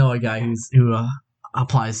both know a guy who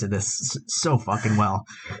applies to this so fucking well.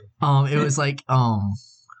 It was like,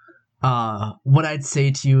 what I'd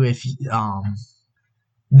say to you if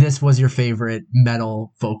this was your favorite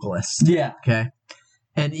metal vocalist. Yeah. Okay.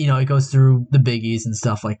 And, it goes through the biggies and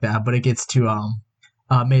stuff like that, but it gets to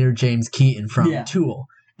Maynard James Keaton from Tool.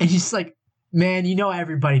 And he's just like, man,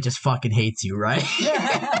 everybody just fucking hates you, right?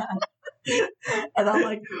 And I'm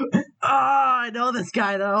like, I know this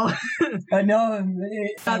guy, though. I know him.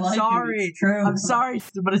 I'm sorry. It's true. I'm sorry,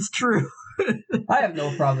 but it's true. I have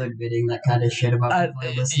no problem admitting that kind of shit about my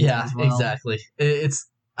playlists. Yeah, as well. Exactly. It's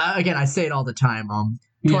again, I say it all the time.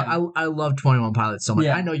 I love 21 Pilots so much.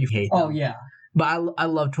 Yeah. I know you hate them. Oh, yeah. But I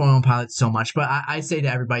love 21 Pilots so much. But I say to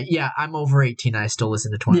everybody, I'm over 18 and I still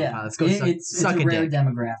listen to 21 Pilots. Go it's a rare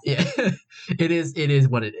demographic. Yeah, it is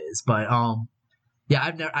what it is. But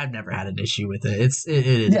I've never had an issue with it. It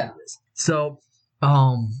is. Yeah. What it is. So,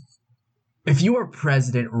 if you were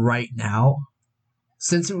president right now,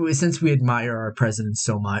 since we admire our president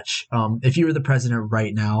so much, if you were the president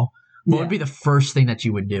right now, what would be the first thing that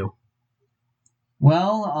you would do?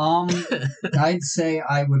 Well, I'd say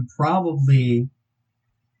I would probably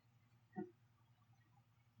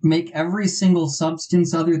make every single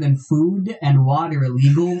substance other than food and water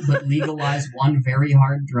illegal, but legalize one very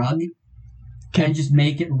hard drug. And just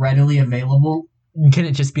make it readily available. Can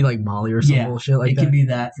it just be like Molly or some bullshit like that? It could be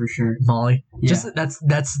that for sure. Molly. Yeah. Just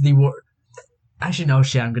that's the word. Actually, no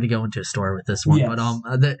shit. I'm gonna go into a story with this one, but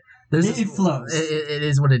it flows. It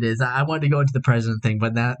is what it is. I wanted to go into the president thing,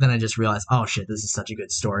 but then I just realized, oh shit, this is such a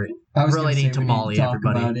good story. Relating to Molly,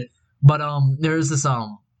 everybody. But there's this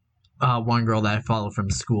one girl that I follow from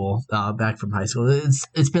school, back from high school.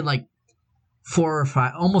 It's been like 4 or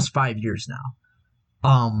 5, almost 5 years now.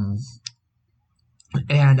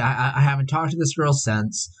 And I haven't talked to this girl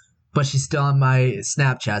since, but she's still on my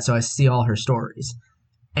Snapchat, so I see all her stories.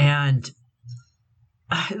 And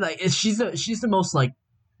she's the most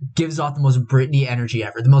gives off the most Britney energy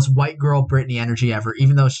ever, the most white girl Britney energy ever,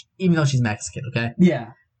 even though she's Mexican, okay?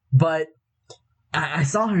 Yeah. But I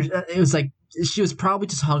saw her. It was like she was probably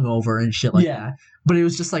just hungover and shit like that. But it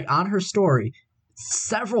was just like on her story,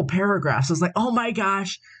 several paragraphs. I was like, oh my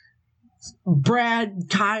gosh, Brad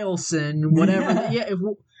Kyleson, whatever.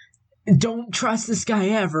 Don't trust this guy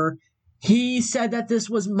ever. He said that this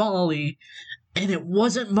was Molly, and it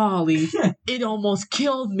wasn't Molly. It almost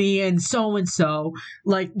killed me, and so.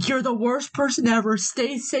 Like, you're the worst person ever.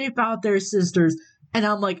 Stay safe out there, sisters. And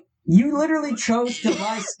I'm like, you literally chose to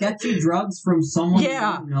buy sketchy drugs from someone you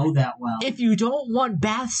don't know that well. If you don't want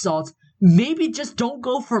bath salts, maybe just don't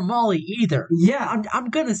go for Molly either. Yeah. I'm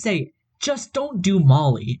gonna say, just don't do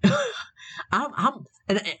Molly.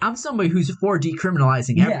 I'm somebody who's for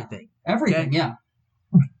decriminalizing everything. Everything, okay? Yeah.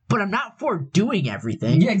 But I'm not for doing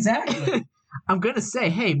everything. Yeah, exactly. I'm gonna say,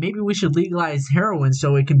 hey, maybe we should legalize heroin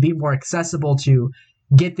so it can be more accessible to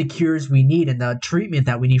get the cures we need and the treatment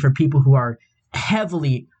that we need for people who are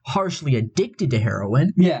heavily, harshly addicted to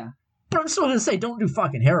heroin. Yeah. But I'm still gonna say, don't do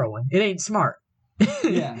fucking heroin. It ain't smart.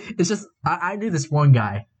 Yeah. It's just, I knew this one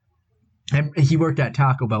guy, and he worked at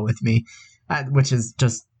Taco Bell with me, which is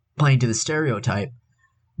just playing to the stereotype.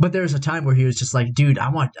 But there was a time where he was just like, dude, I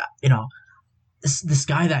want, this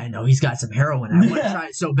guy that I know, he's got some heroin. I want to try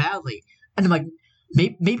it so badly. And I'm like,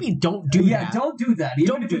 maybe don't do that. Yeah, don't do that. Even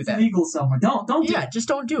don't if do it's that. Illegal somewhere. Don't do it. Yeah, just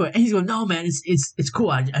don't do it. And he's going, no, man, it's cool.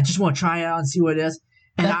 I just want to try it out and see what it is.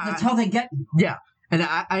 And that's how they get you. Yeah. And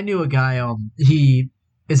I knew a guy, he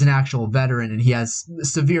is an actual veteran, and he has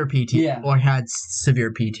severe or had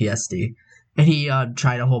severe PTSD. And he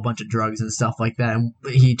tried a whole bunch of drugs and stuff like that. And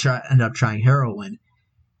he ended up trying heroin.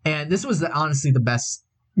 And this was honestly the best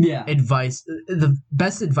advice, the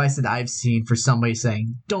best advice that I've seen for somebody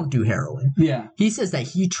saying, don't do heroin. Yeah. He says that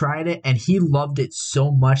he tried it and he loved it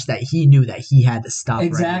so much that he knew that he had to stop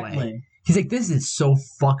right away. He's like, this is so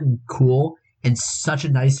fucking cool and such a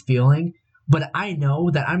nice feeling, but I know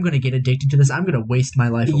that I'm going to get addicted to this. I'm going to waste my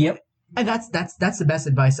life away. And that's the best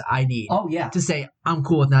advice I need. Oh, yeah. To say, I'm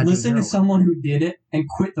cool with not doing heroin. Listen to someone who did it and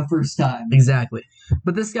quit the first time. Exactly.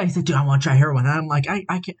 But this guy, he's like, dude, I want to try heroin. And I'm like, I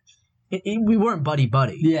can't. We weren't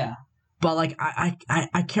buddy-buddy. Yeah. But, like,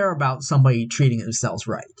 I care about somebody treating themselves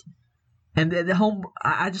right. And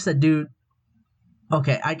I just said, dude,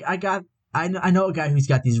 okay, I know a guy who's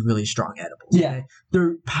got these really strong edibles. Yeah. Okay?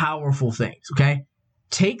 They're powerful things, okay?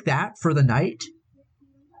 Take that for the night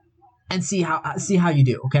and see how you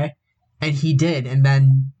do, okay? And he did, and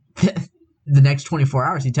then the next 24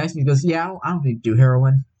 hours, he texts me, he goes, yeah, I don't need to do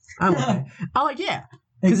heroin. I'm okay. I'm like, yeah.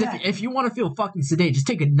 Because if you want to feel fucking sedate, just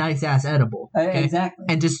take a nice-ass edible. Okay? Exactly.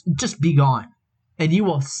 And just be gone. And you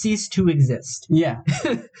will cease to exist. Yeah.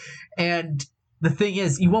 And the thing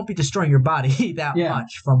is, you won't be destroying your body that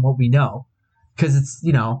much from what we know. Because it's,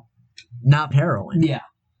 not heroin. Yeah.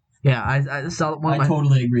 Yeah, I saw one. I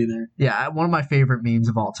totally agree there. Yeah, one of my favorite memes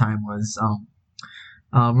of all time was,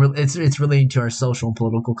 it's relating to our social and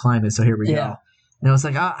political climate, so here we go. And I was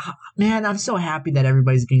like, man, I'm so happy that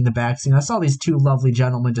everybody's getting the vaccine. I saw these two lovely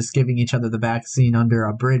gentlemen just giving each other the vaccine under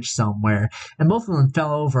a bridge somewhere, and both of them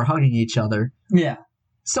fell over hugging each other. Yeah.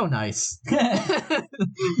 So nice. They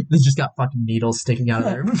just got fucking needles sticking out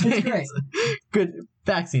of their face. It's great. Good.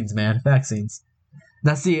 Vaccines, man. Vaccines.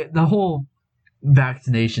 That's the whole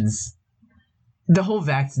vaccinations. The whole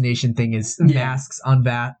vaccination thing is masks on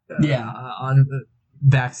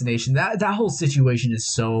vaccination. That whole situation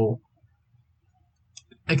is so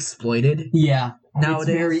exploited. Yeah. Nowadays.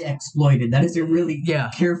 It's very exploited. That is a really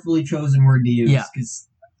carefully chosen word to use. Yeah. Because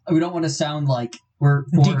we don't want to sound like we're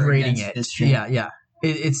degrading it. This shit. Yeah.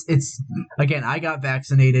 It's again, I got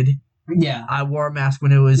vaccinated. Yeah. I wore a mask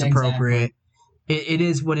when it was appropriate. It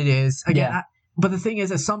is what it is. Again, but the thing is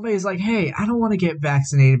that somebody's like, hey, I don't want to get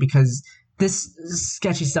vaccinated because this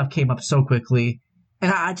sketchy stuff came up so quickly.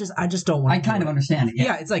 And I just don't want to. I kind of understand it.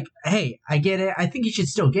 Yeah, it's like, hey, I get it. I think you should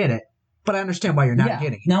still get it. But I understand why you're not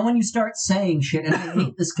getting it. Now, when you start saying shit, and I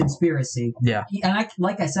hate this conspiracy. Yeah. And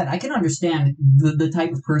like I said, I can understand the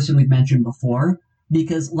type of person we've mentioned before.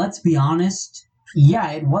 Because let's be honest,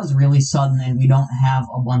 it was really sudden and we don't have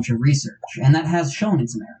a bunch of research. And that has shown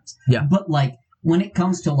its merits. Yeah. But, like, when it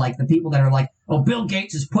comes to, like, the people that are like, oh, Bill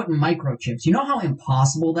Gates is putting microchips. You know how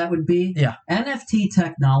impossible that would be? Yeah. NFT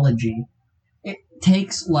technology, it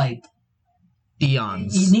takes, like...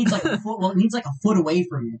 eons. It needs, like, a foot... Well, it needs, like, a foot away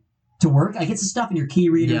from you to work. Like, it's the stuff in your key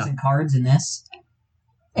readers and cards and this.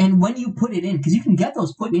 And when you put it in, because you can get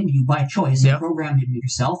those put into you by choice and program it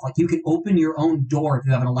yourself. Like, you can open your own door if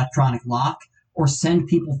you have an electronic lock, or send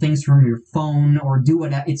people things from your phone, or do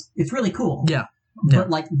whatever. It's really cool. Yeah. But,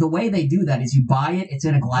 like, the way they do that is you buy it, it's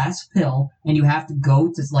in a glass pill, and you have to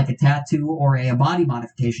go to, like, a tattoo or a body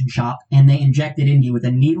modification shop, and they inject it into you with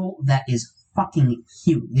a needle that is fucking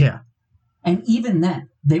huge. Yeah. And even then,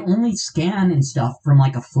 they only scan and stuff from,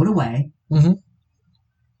 like, a foot away. Mm-hmm.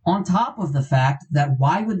 On top of the fact that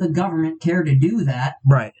why would the government care to do that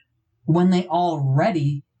Right. when they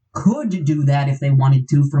already could do that if they wanted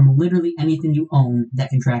to from literally anything you own that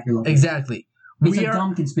can track your location? Exactly. It's a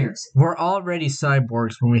dumb conspiracy. We're already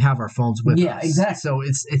cyborgs when we have our phones with us. Yeah, exactly. So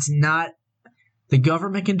it's not... The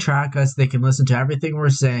government can track us. They can listen to everything we're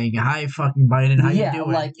saying. Hi, fucking Biden. How you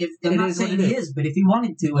doing? Like, I'm not saying it is, but if he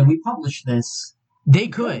wanted to and we publish this... They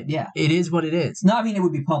could. Yeah. It is what it is. No, I mean, it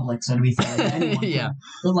would be public, so to be fair. Anyone Yeah. could.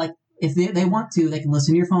 But, like, if they want to, they can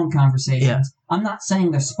listen to your phone conversations. Yeah. I'm not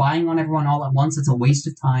saying they're spying on everyone all at once. It's a waste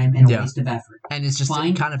of time and a waste of effort. And it's just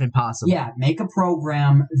kind of impossible. Yeah, make a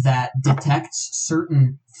program that detects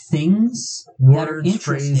certain things Words, that are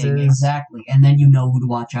interesting. phrases. Exactly. And then you know who to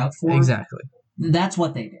watch out for. Exactly. That's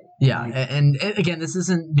what they did. Yeah, Like, and again, this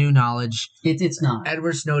isn't new knowledge. It's not.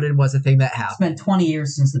 Edward Snowden was a thing that happened. It's been 20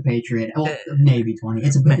 years since the Patriot. Well, maybe 20.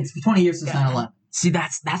 It's 20 years since 9/11. See,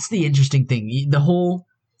 that's the interesting thing. The whole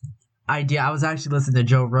idea. I was actually listening to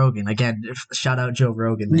Joe Rogan. Again, shout out Joe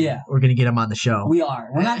Rogan. Man. Yeah. We're going to get him on the show. We are.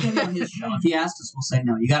 We're not going to be on his show. If he asked us, we'll say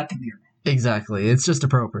no. You got to come here, man. Exactly. It's just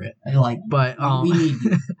appropriate. But we need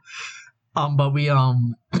you. But we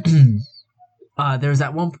there's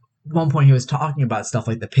that one point he was talking about stuff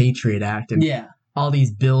like the Patriot Act and all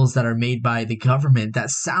these bills that are made by the government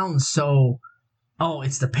that sounds so, oh,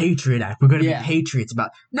 it's the Patriot Act. We're going to be patriots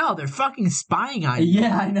about. No, they're fucking spying on you.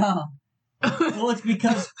 Yeah, I know. Well, it's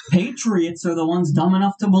because patriots are the ones dumb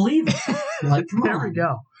enough to believe it. Like, come on. There we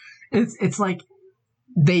go. It's like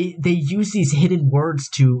they use these hidden words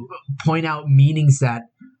to point out meanings that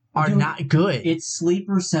are not good. It's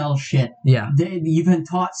sleeper cell shit. Yeah. You've been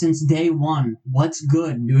taught since day one what's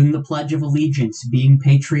good, doing the Pledge of Allegiance, being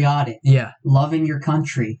patriotic, loving your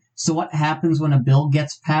country. So what happens when a bill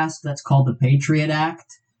gets passed that's called the Patriot Act?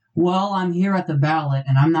 Well, I'm here at the ballot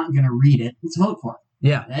and I'm not going to read it. Let's vote for it.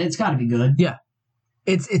 Yeah. It's got to be good. Yeah.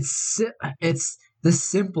 It's the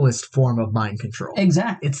simplest form of mind control.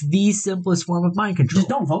 Exactly. It's the simplest form of mind control. Just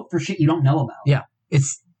don't vote for shit you don't know about. Yeah.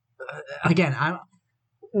 It's again,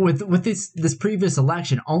 with this previous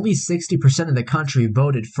election, only 60% of the country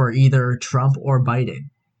voted for either Trump or Biden.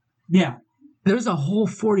 Yeah. There's a whole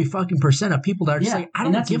 40% of people that are just like, I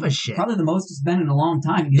don't give a shit. Probably the most it's been in a long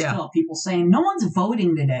time. You still have people saying, no one's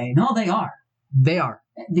voting today. No, they are. They are.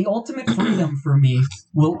 The ultimate freedom for me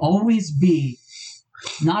will always be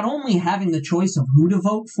not only having the choice of who to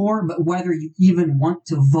vote for, but whether you even want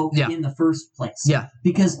to vote in the first place. Yeah.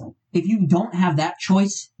 Because if you don't have that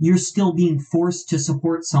choice, you're still being forced to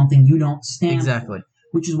support something you don't stand for.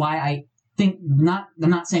 Which is why I think, I'm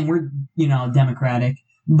not saying we're, democratic,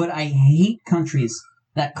 but I hate countries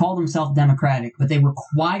that call themselves democratic, but they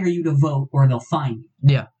require you to vote or they'll fine you.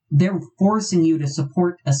 Yeah. They're forcing you to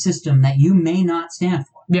support a system that you may not stand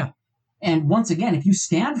for. Yeah. And once again, if you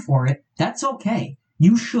stand for it, that's okay.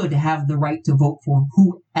 You should have the right to vote for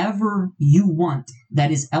whoever you want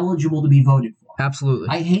that is eligible to be voted for. Absolutely.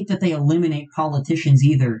 I hate that they eliminate politicians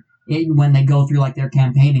either when they go through like their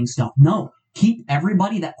campaigning stuff. No, keep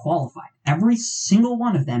everybody that qualified, every single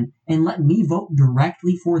one of them, and let me vote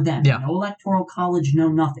directly for them. Yeah. No electoral college, no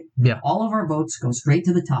nothing. Yeah. All of our votes go straight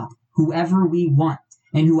to the top, whoever we want.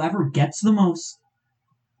 And whoever gets the most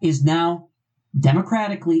is now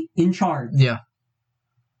democratically in charge. Yeah.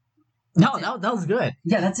 No, that was good.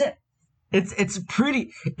 Yeah, that's it.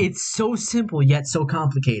 It's so simple yet so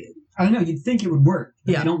complicated. I know, you'd think it would work,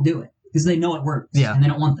 but they don't do it. Because they know it works. Yeah. And they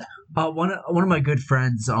don't want that. One of my good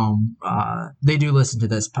friends, they do listen to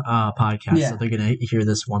this podcast, so they're gonna hear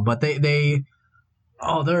this one. But they're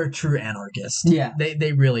a true anarchist. Yeah.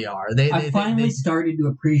 They really are. I finally started to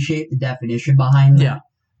appreciate the definition behind that. Yeah.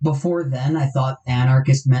 Before then, I thought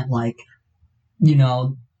anarchist meant like,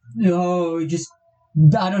 just,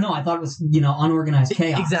 I don't know. I thought it was, unorganized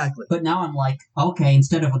chaos. Exactly. But now I'm like, okay,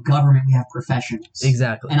 instead of a government, we have professionals.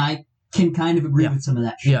 Exactly. And I can kind of agree with some of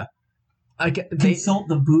that shit. Yeah. Consult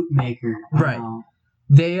the bootmaker. Right.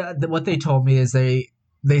 What they told me is they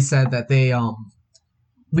said that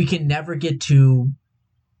we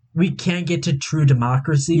can't get to true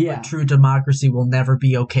democracy, but true democracy will never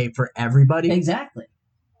be okay for everybody. Exactly.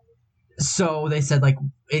 So they said, like,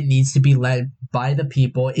 it needs to be led by the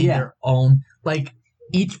people in their own, like,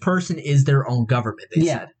 each person is their own government, they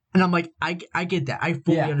said. And I'm like, I get that. I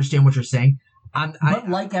fully understand what you're saying. But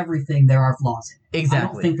like everything, there are flaws in it. Exactly.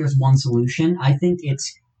 I don't think there's one solution. I think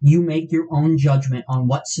it's you make your own judgment on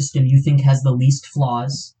what system you think has the least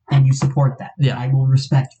flaws, and you support that. Yeah. I will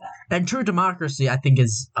respect that. And true democracy, I think,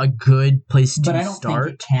 is a good place to start. But I don't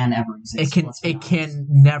think it can ever exist. It can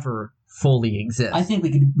never fully exist. I think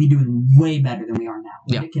we could be doing way better than we are now.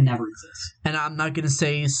 Yeah. It can never exist. And I'm not going to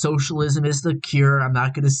say socialism is the cure. I'm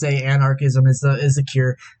not going to say anarchism is the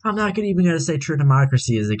cure. I'm not even going to say true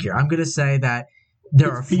democracy is the cure. I'm going to say that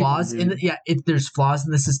there are flaws in there's flaws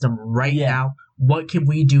in the system right now. What can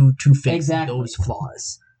we do to fix those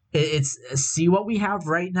flaws? It's see what we have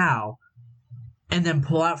right now, and then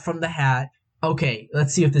pull out from the hat. Okay,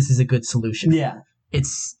 let's see if this is a good solution. Yeah,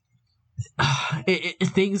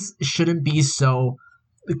 things shouldn't be so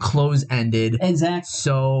close-ended. Exactly.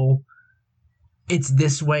 So it's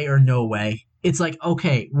this way or no way. It's like,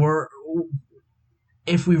 okay,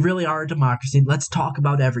 if we really are a democracy, let's talk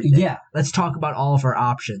about everything. Yeah. Let's talk about all of our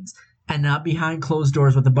options, and not behind closed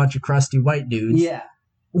doors with a bunch of crusty white dudes. Yeah.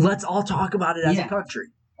 Let's all talk about it as a country.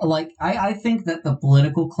 Like, I think that the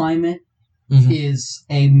political climate is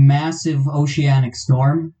a massive oceanic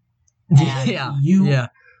storm. And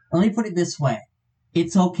let me put it this way.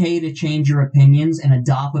 It's okay to change your opinions and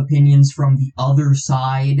adopt opinions from the other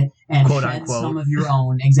side and quote, shed unquote. some of your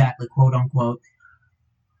own. Exactly, quote unquote.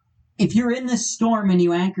 If you're in this storm and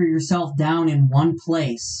you anchor yourself down in one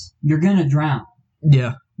place, you're going to drown.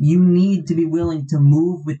 Yeah. You need to be willing to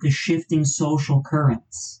move with the shifting social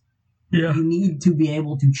currents. Yeah. You need to be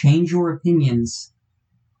able to change your opinions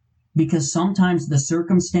because sometimes the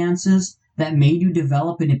circumstances that made you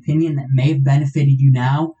develop an opinion that may have benefited you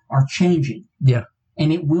now are changing. Yeah.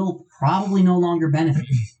 And it will probably no longer benefit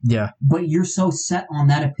you. Yeah. But you're so set on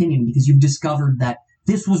that opinion because you've discovered that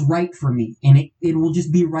this was right for me and it will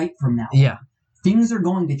just be right from now. Yeah. Things are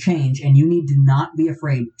going to change and you need to not be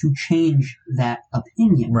afraid to change that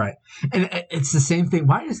opinion. Right. And it's the same thing.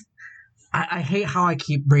 Why does... I hate how I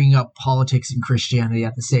keep bringing up politics and Christianity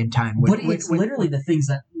at the same time. But it's literally the things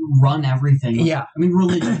that run everything. Yeah. I mean,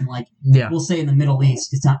 religion, like, we'll say in the Middle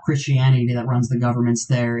East, it's not Christianity that runs the governments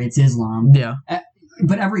there, it's Islam. Yeah.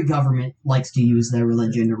 But every government likes to use their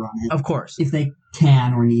religion to run it. Of course. If they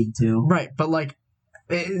can or need to. Right, but like,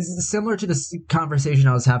 it's similar to this conversation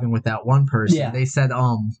I was having with that one person. Yeah. They said,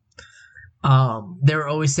 they were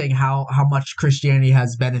always saying how much Christianity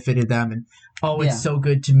has benefited them, and it's so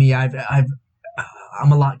good to me.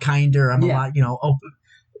 I'm a lot kinder. I'm a lot, open,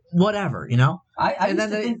 whatever, I used to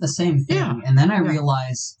think the same thing, and then I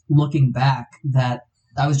realized, looking back, that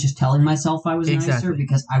I was just telling myself I was nicer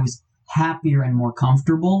because I was happier and more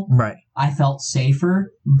comfortable. Right. I felt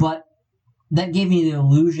safer, but that gave me the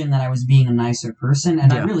illusion that I was being a nicer person,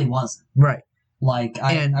 and I really wasn't. Right. Like,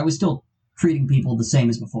 I was still treating people the same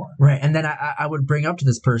as before. Right. And then I would bring up to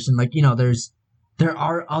this person, like, there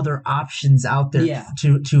are other options out there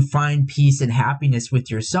to find peace and happiness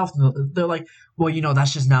with yourself. They're like, well,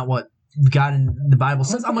 that's just not what God in the Bible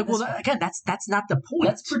says. I'm like, well, again, that's not the point.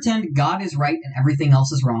 Let's pretend God is right and everything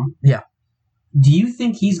else is wrong. Yeah. Do you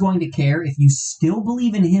think he's going to care if you still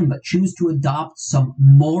believe in him but choose to adopt some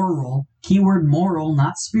moral, keyword moral,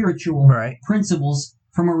 not spiritual, principles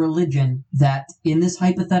from a religion that, in this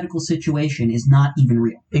hypothetical situation, is not even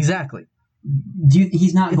real? Exactly.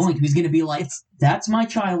 He's not going to. He's going to be like, that's my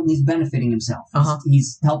child and he's benefiting himself.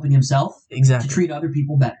 He's helping himself to treat other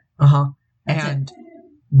people better. And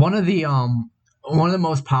one of the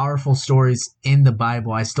most powerful stories in the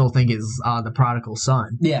Bible, I still think, is the prodigal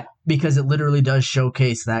son. Yeah. Because it literally does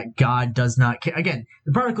showcase that God does not care. Again,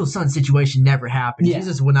 the prodigal son situation never happened. Yeah.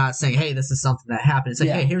 Jesus would not say, hey, this is something that happened. It's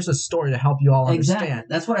like, hey, here's a story to help you all understand.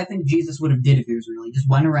 That's what I think Jesus would have did if he was real. He just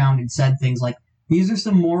went around and said things like, these are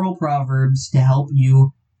some moral proverbs to help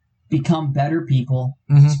you become better people.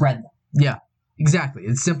 Spread them. Yeah, exactly.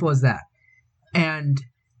 It's simple as that. And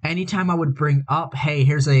anytime I would bring up, hey,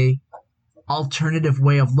 here's a alternative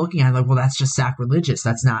way of looking at it, like, well, that's just sacrilegious.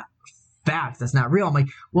 That's not fact. That's not real. I'm like,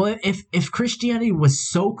 well, if Christianity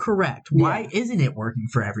was so correct, why isn't it working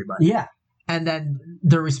for everybody? Yeah. And then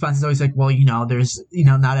their response is always like, well, there's,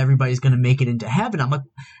 not everybody's going to make it into heaven. I'm like,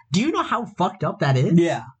 do you know how fucked up that is?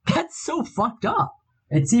 Yeah. That's so fucked up.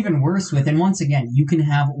 It's even worse and once again, you can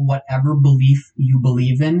have whatever belief you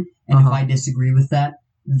believe in, and if I disagree with that,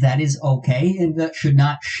 that is okay, and that should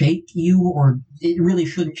not shake you, or it really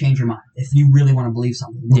shouldn't change your mind if you really want to believe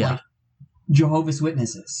something. Like Jehovah's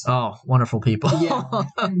Witnesses. Oh, wonderful people. Yeah.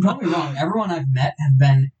 And don't be wrong, everyone I've met have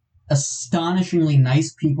been astonishingly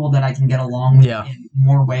nice people that I can get along with in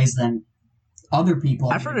more ways than other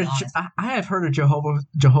people. I have heard a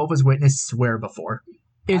Jehovah's Witness swear before.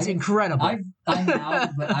 It's incredible. I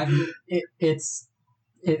have, but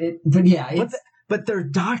but their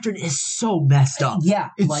doctrine is so messed up. Yeah.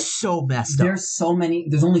 It's so messed up. There's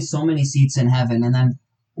only so many seats in heaven, and then,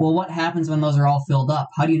 well, what happens when those are all filled up?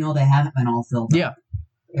 How do you know they haven't been all filled up?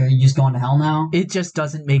 Yeah. Are you just going to hell now? It just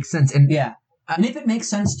doesn't make sense. And and if it makes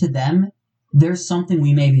sense to them, there's something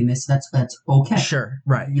we may be missing. That's okay. Sure,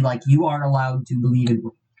 right. You are allowed to believe in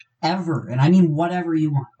whatever, and I mean whatever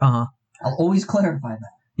you want. I'll always clarify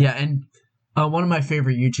that. Yeah, and one of my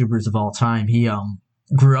favorite YouTubers of all time, he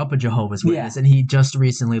grew up a Jehovah's Witness, and he just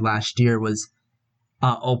recently last year was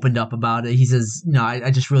opened up about it. He says, "No,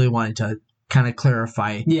 I just really wanted to kind of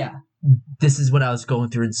clarify. Yeah, this is what I was going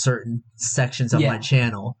through in certain sections of my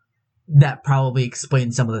channel." That probably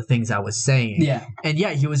explained some of the things I was saying. Yeah. And yeah,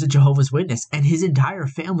 he was a Jehovah's Witness, and his entire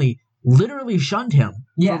family literally shunned him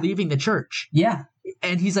for leaving the church. Yeah.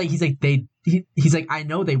 And he's like, I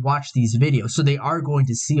know they watch these videos, so they are going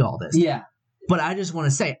to see all this. Yeah. But I just want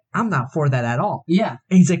to say, I'm not for that at all. Yeah.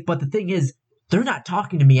 And he's like, but the thing is, they're not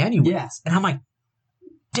talking to me anyways. Yeah. And I'm like,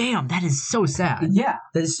 damn, that is so sad. Yeah.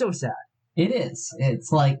 That is so sad. It is.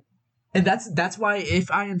 It's like, and that's why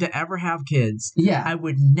if I am to ever have kids, I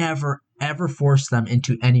would never, ever force them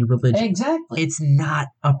into any religion. Exactly. It's not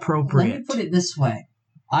appropriate. Let me put it this way.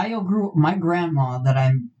 My grandma that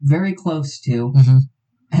I'm very close to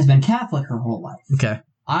has been Catholic her whole life. Okay.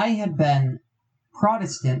 I had been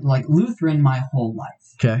Protestant, like Lutheran, my whole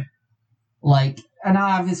life. Okay. And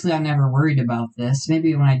obviously I never worried about this.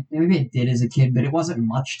 Maybe I did as a kid, but it wasn't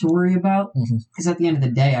much to worry about. Because at the end of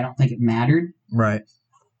the day, I don't think it mattered. Right.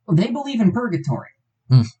 They believe in purgatory.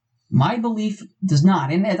 My belief does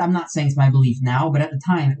not. And I'm not saying it's my belief now, but at the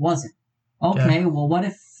time it wasn't. Okay, well, what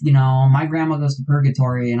if, my grandma goes to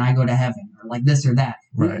purgatory and I go to heaven? Or like this or that.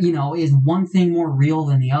 Right. Is one thing more real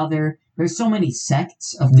than the other? There's so many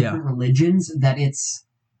sects of different religions that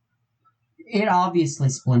it obviously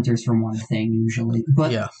splinters from one thing usually.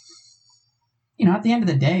 But, at the end of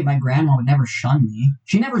the day, my grandma would never shun me.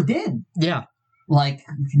 She never did. Yeah.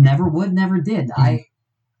 Never would, never did.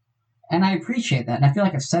 And I appreciate that. And I feel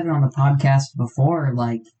like I've said it on the podcast before.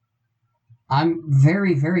 I'm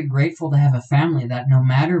very, very grateful to have a family that no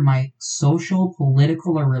matter my social,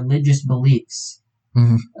 political, or religious beliefs,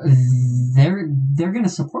 they're going to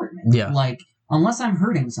support me. Yeah. Unless I'm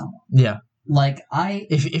hurting someone. Yeah.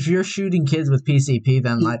 If you're shooting kids with PCP,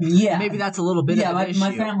 then maybe that's a little bit of an issue.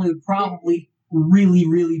 My family would probably really,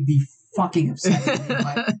 really be fucking upset with me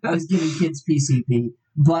if I was giving kids PCP.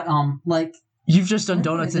 But, you've just done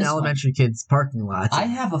donuts in elementary kids' parking lots. I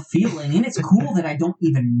have a feeling, and it's cool that I don't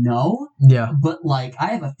even know. Yeah. But, I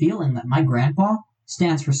have a feeling that my grandpa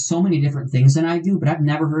stands for so many different things than I do, but I've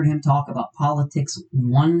never heard him talk about politics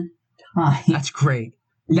one time. That's great.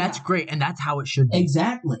 That's great, and that's how it should be.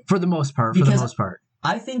 Exactly. For the most part.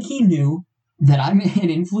 I think he knew that I'm an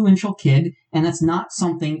influential kid, and that's not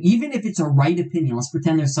something, even if it's a right opinion, let's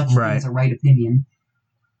pretend there's such a thing as a right opinion,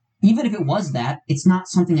 even if it was that, it's not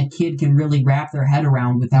something a kid can really wrap their head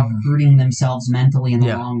around without hurting themselves mentally in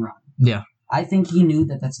the long run. Yeah. I think he knew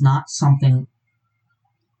that that's not something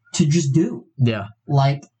to just do. Yeah.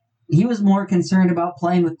 He was more concerned about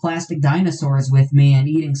playing with plastic dinosaurs with me and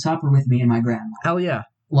eating supper with me and my grandma. Hell yeah.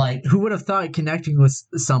 Who would have thought connecting with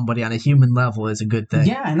somebody on a human level is a good thing?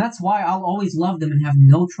 Yeah, and that's why I'll always love them and have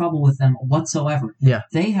no trouble with them whatsoever. Yeah.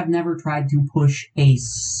 They have never tried to push a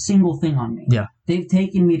single thing on me. Yeah. They've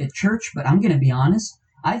taken me to church, but I'm going to be honest,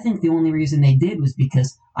 I think the only reason they did was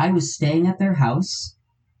because I was staying at their house,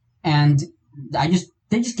 and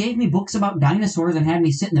they just gave me books about dinosaurs and had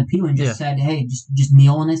me sit in the pew and just said, hey, just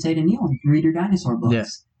kneel when they say to kneel and read your dinosaur books.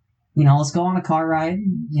 Yeah. Let's go on a car ride,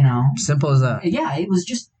 Simple as that. Yeah, it was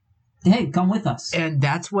just, hey, come with us. And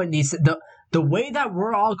that's what needs to, the way that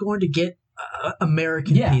we're all going to get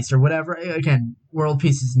American peace or whatever, again, world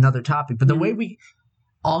peace is another topic, but the way we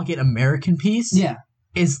all get American peace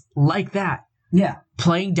is like that. Yeah.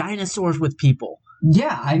 Playing dinosaurs with people.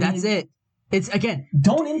 Yeah. That's it. It's, again,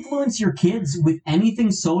 don't influence your kids with anything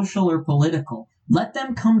social or political. Let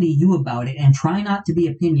them come to you about it and try not to be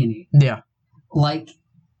opinionated. Yeah.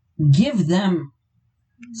 Give them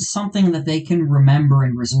something that they can remember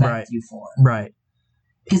and respect you for. Right.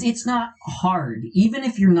 Because it's not hard. Even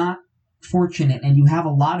if you're not fortunate and you have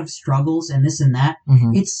a lot of struggles and this and that,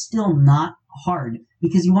 it's still not hard.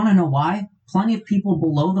 Because you want to know why? Plenty of people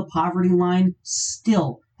below the poverty line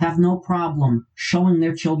still have no problem showing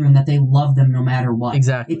their children that they love them no matter what.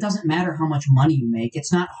 Exactly. It doesn't matter how much money you make.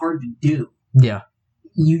 It's not hard to do. Yeah.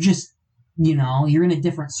 You just, you're in a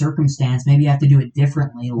different circumstance. Maybe you have to do it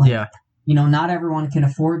differently. Not everyone can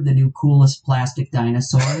afford the new coolest plastic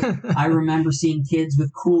dinosaur. I remember seeing kids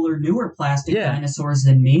with cooler, newer plastic dinosaurs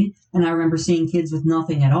than me, and I remember seeing kids with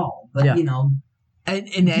nothing at all. But, and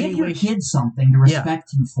give your kids something to respect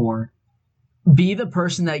you for. Be the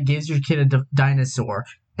person that gives your kid a dinosaur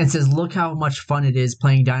and says, look how much fun it is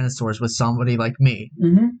playing dinosaurs with somebody like me.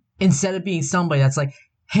 Instead of being somebody that's like,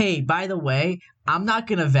 hey, by the way, I'm not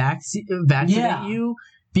going to vaccinate you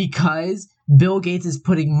because Bill Gates is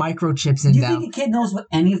putting microchips in Do you them. think a kid knows what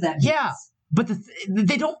any of that means? Yeah, but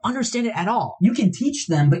they don't understand it at all. You can teach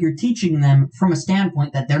them, but you're teaching them from a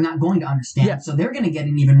standpoint that they're not going to understand. Yeah. So they're going to get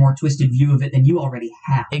an even more twisted view of it than you already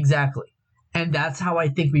have. Exactly. And that's how I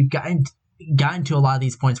think we've gotten to a lot of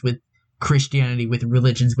these points with Christianity, with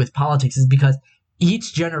religions, with politics, is because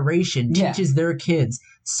each generation teaches their kids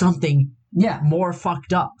something more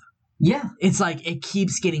fucked up. Yeah. It's like it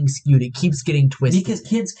keeps getting skewed. It keeps getting twisted. Because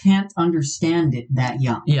kids can't understand it that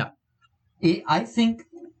young. Yeah. I think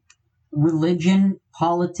religion,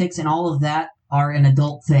 politics, and all of that are an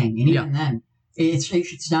adult thing. And even then,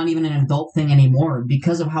 it's not even an adult thing anymore.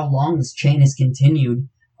 Because of how long this chain has continued,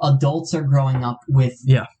 adults are growing up with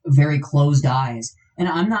very closed eyes. And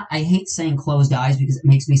I hate saying closed eyes because it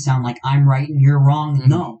makes me sound like I'm right and you're wrong. Mm-hmm.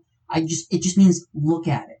 No. It just means look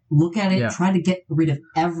at it. Look at it. Try to get rid of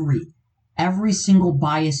every single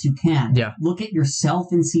bias you can. Yeah. Look at yourself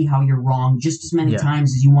and see how you're wrong just as many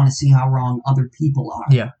times as you want to see how wrong other people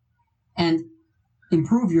are. Yeah. And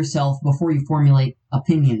improve yourself before you formulate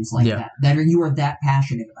opinions like that you are that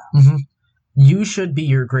passionate about. Mm-hmm. You should be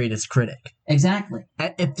your greatest critic. Exactly.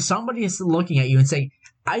 If somebody is looking at you and saying,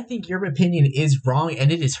 I think your opinion is wrong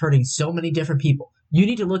and it is hurting so many different people, you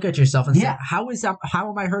need to look at yourself and say, how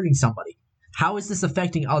am I hurting somebody? How is this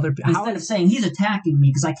affecting other people? Instead of saying, he's attacking me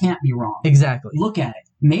because I can't be wrong. Exactly. Look at it.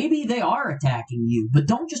 Maybe they are attacking you, but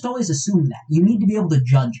don't just always assume that. You need to be able to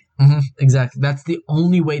judge it. Mm-hmm. Exactly. That's the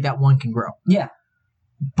only way that one can grow. Yeah.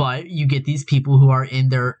 But you get these people who are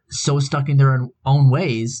so stuck in their own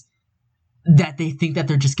ways that they think that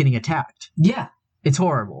they're just getting attacked. Yeah. It's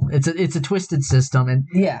horrible. It's a twisted system, and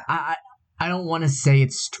I don't want to say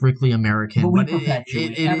it's strictly American, but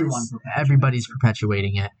everybody's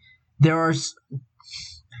perpetuating it. There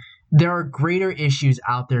are greater issues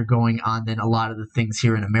out there going on than a lot of the things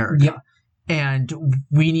here in America. Yep. And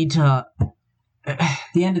we need to... At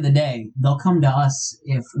the end of the day, they'll come to us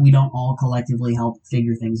if we don't all collectively help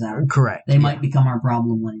figure things out. Correct. They might become our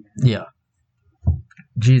problem later. Yeah.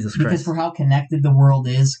 Jesus Christ. Because for how connected the world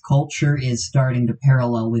is, culture is starting to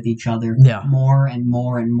parallel with each other more and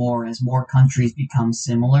more and more as more countries become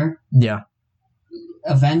similar. Yeah.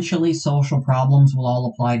 Eventually, social problems will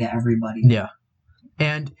all apply to everybody. Yeah.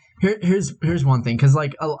 And here's one thing, because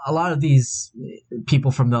like a lot of these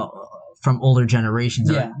people from older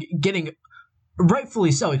generations are getting,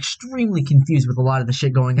 rightfully so, extremely confused with a lot of the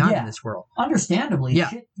shit going on in this world. Understandably.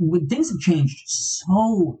 Yeah. Things have changed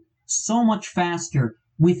so much faster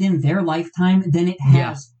within their lifetime than it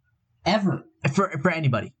has ever. For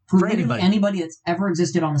anybody. For anybody that's ever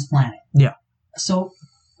existed on this planet. Yeah. So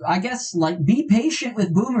I guess, be patient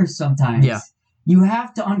with boomers sometimes. Yeah. You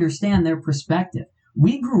have to understand their perspective.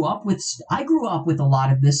 I grew up with a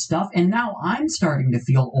lot of this stuff, and now I'm starting to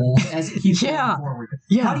feel old as it keeps going forward.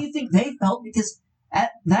 Yeah. How do you think they felt? Because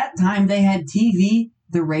at that time they had TV,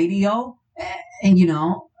 the radio, and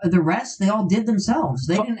the rest they all did themselves.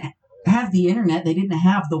 They didn't have the internet. They didn't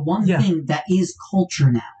have the one thing that is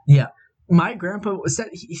culture now. Yeah. My grandpa said,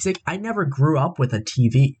 he's like, I never grew up with a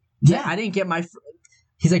TV. Yeah. I didn't get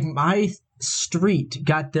he's like, my street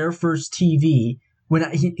got their first TV when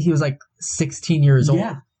he was like 16 years old.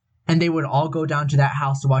 Yeah. And they would all go down to that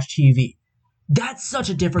house to watch TV. That's such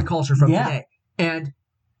a different culture from today. And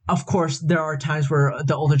of course, there are times where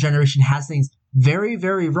the older generation has things very,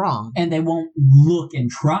 very wrong. And they won't look and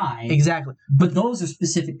try. Exactly. But those are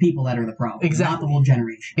specific people that are the problem. Exactly. Not the whole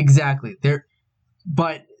generation. Exactly.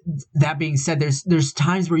 But that being said, there's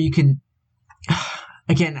times where you can...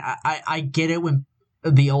 Again, I get it when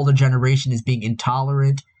the older generation is being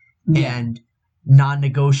intolerant and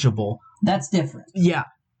non-negotiable. That's different. Yeah.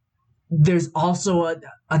 There's also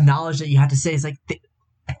a knowledge that you have to say is like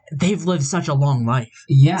they've lived such a long life.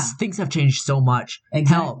 Yeah. Things have changed so much.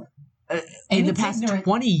 Exactly. Hell, in the past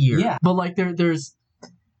 20 years. Yeah. But like there's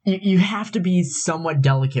you have to be somewhat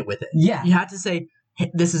delicate with it. Yeah. You have to say,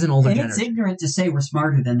 hey, this is an older generation. And it's ignorant to say we're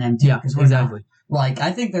smarter than them too. Yeah, exactly.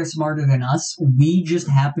 I think they're smarter than us. We just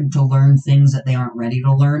happen to learn things that they aren't ready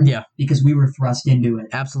to learn. Yeah. Because we were thrust into it.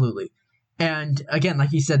 Absolutely. And again,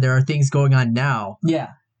 like you said, there are things going on now. Yeah.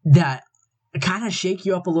 That kind of shake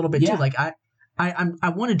you up a little bit too. Like I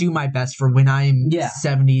want to do my best for when I'm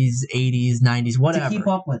 70s, 80s, 90s, whatever. To keep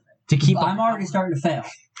up with it. I'm already starting to fail.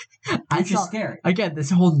 Which is scary. Again, this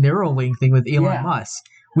whole Neuralink thing with Elon Musk.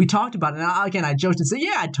 We talked about it. And again, I joked and said,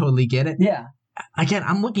 I totally get it. Yeah. Again,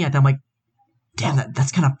 I'm looking at them like, damn,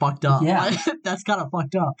 that's kind of fucked up. Yeah. That's kind of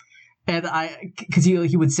fucked up. And because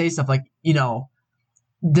he would say stuff like,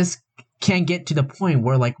 this can get to the point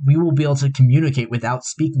where like we will be able to communicate without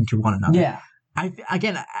speaking to one another. Yeah.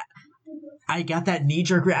 I got that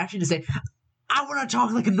knee-jerk reaction to say, I want to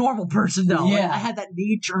talk like a normal person, though. Yeah. Like, I had that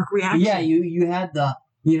knee-jerk reaction. Yeah, you had the,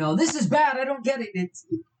 this is bad, I don't get it.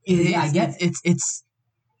 I get it. It's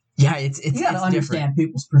you gotta understand different.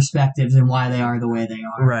 people's perspectives and why they are the way they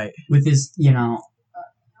are. Right. With as,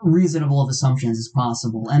 reasonable of assumptions as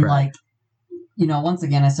possible. And, Right. once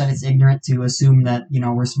again, I said it's ignorant to assume that,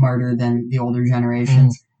 we're smarter than the older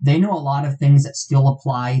generations. They know a lot of things that still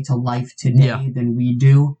apply to life today than we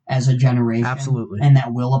do as a generation. Absolutely. And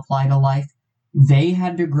that will apply to life. They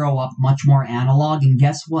had to grow up much more analog, and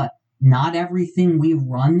guess what? Not everything we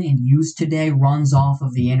run and use today runs off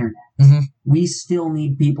of the internet. Mm-hmm. We still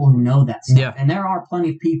need people who know that stuff. Yeah. And there are plenty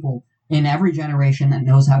of people in every generation that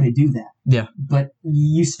knows how to do that. Yeah. But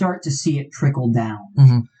you start to see it trickle down.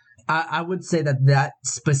 Mm-hmm. I would say that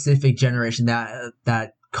specific generation,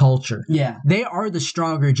 that culture, they are the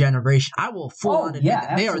stronger generation. I will full on admit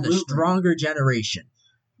that they are the stronger generation.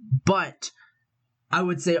 But I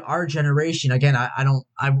would say our generation, again, I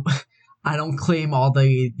don't claim all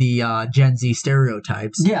the Gen Z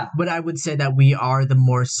stereotypes. Yeah. But I would say that we are the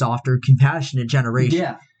more softer, compassionate generation.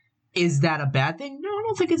 Yeah. Is that a bad thing? No, I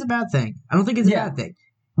don't think it's a bad thing. I don't think it's a bad thing.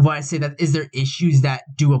 Why I say that, is there issues that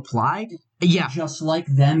do apply? Yeah. Just like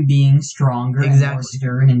them being stronger and more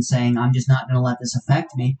stern and saying, I'm just not going to let this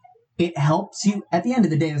affect me. It helps you. At the end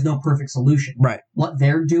of the day, there's no perfect solution. Right. What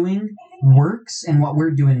they're doing works and what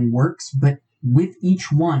we're doing works, but with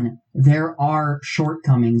each one, there are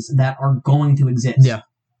shortcomings that are going to exist. Yeah.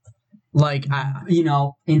 Like,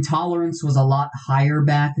 intolerance was a lot higher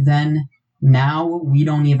back then. Now we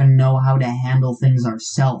don't even know how to handle things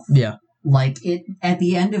ourselves. Yeah. Like, at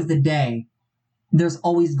the end of the day, there's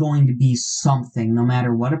always going to be something, no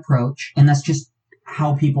matter what approach, and that's just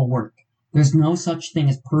how people work. There's no such thing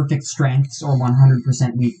as perfect strengths or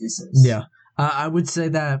 100% weaknesses. Yeah. I would say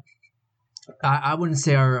that, I wouldn't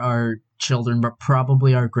say our children, but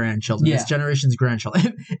probably our grandchildren. Yeah. This generation's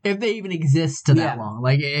grandchildren. If they even exist to that long.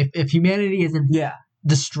 Like, if humanity isn't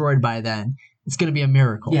destroyed by then, it's going to be a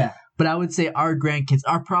miracle. Yeah. But I would say our grandkids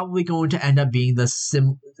are probably going to end up being the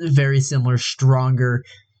very similar, stronger,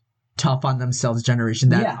 tough on themselves generation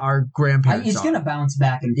that our grandparents It's going to bounce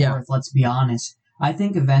back and Yeah. forth, let's be honest. I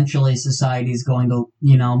think eventually society is going to,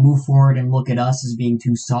 move forward and look at us as being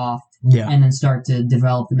too soft. Yeah. And then start to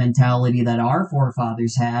develop the mentality that our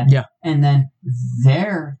forefathers had. Yeah. And then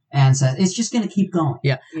their ancestors. It's just going to keep going.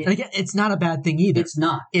 Yeah. And again, it's not a bad thing either. It's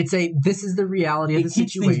not. This is the reality of the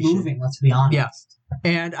keeps situation. Things moving, let's be honest. Yeah.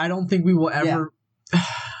 And I don't think we will ever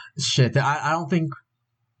shit. I don't think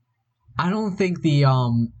the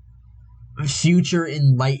future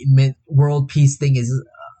enlightenment world peace thing is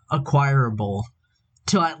acquirable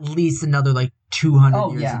till at least another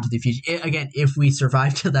 200 years into the future. Again, if we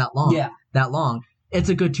survive to that long, it's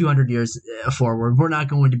a good 200 years forward. We're not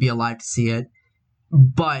going to be alive to see it.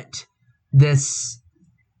 But this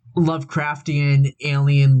Lovecraftian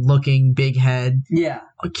alien-looking big head,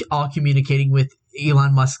 all communicating with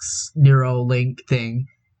Elon Musk's Neuralink thing,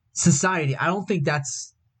 society. I don't think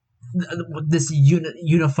that's this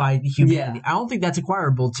unified humanity. I don't think that's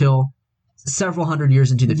acquirable till several hundred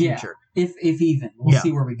years into the future. If even. We'll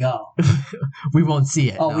see where we go. We won't see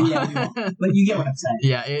it. Oh, no. we won't. But you get what I'm saying.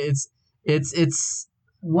 Yeah, it's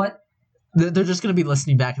what they're just going to be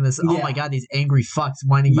listening back to this. Oh my god, these angry fucks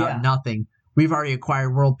whining about nothing. We've already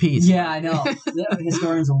acquired world peace. Yeah, I know.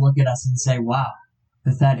 Historians will look at us and say, wow,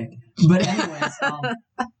 pathetic. But anyways,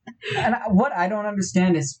 and what I don't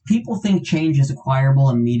understand is people think change is acquirable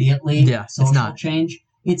immediately. Yeah, social it's not. Change.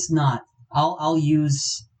 It's not. I'll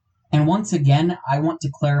use... And once again, I want to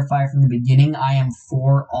clarify from the beginning, I am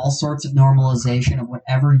for all sorts of normalization of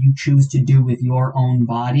whatever you choose to do with your own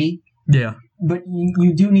body. Yeah. But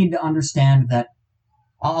you do need to understand that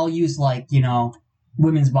I'll use,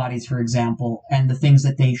 women's bodies, for example, and the things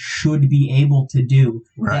that they should be able to do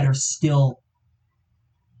that are still,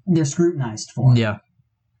 they're scrutinized for. Yeah.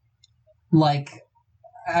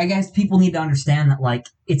 I guess people need to understand that,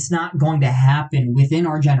 it's not going to happen within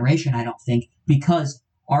our generation, I don't think, because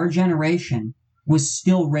our generation was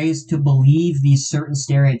still raised to believe these certain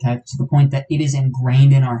stereotypes to the point that it is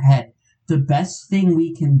ingrained in our head. The best thing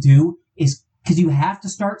we can do is, because you have to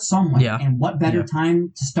start somewhere, and what better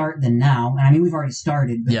time to start than now? And I mean, we've already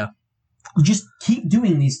started, but just keep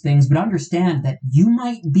doing these things, but understand that you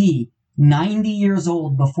might be 90 years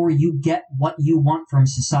old before you get what you want from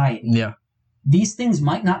society. Yeah. These things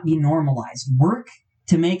might not be normalized. Work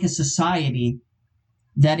to make a society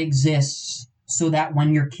that exists so that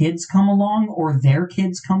when your kids come along or their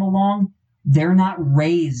kids come along, they're not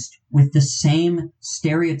raised with the same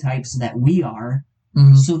stereotypes that we are,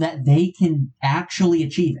 so that they can actually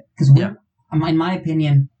achieve it. Because in my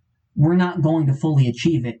opinion, we're not going to fully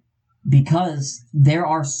achieve it because there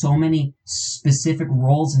are so many specific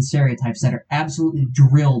roles and stereotypes that are absolutely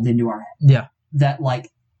drilled into our head. Yeah. That, like,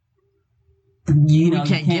 you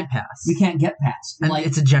can't get past. You can't get past. And like,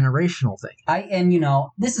 it's a generational thing.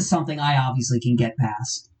 This is something I obviously can get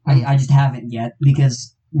past. I just haven't yet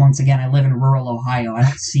because, once again, I live in rural Ohio. I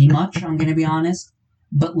don't see much, I'm going to be honest.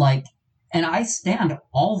 But, like, and I stand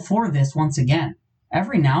all for this once again.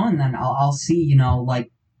 Every now and then I'll see,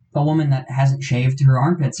 like, a woman that hasn't shaved her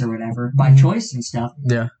armpits or whatever by choice and stuff.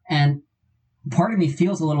 Yeah. And part of me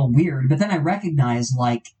feels a little weird, but then I recognize,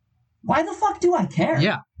 like, why the fuck do I care?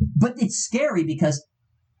 Yeah. But it's scary because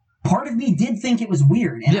part of me did think it was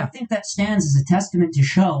weird. And I think that stands as a testament to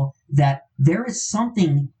show that there is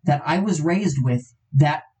something that I was raised with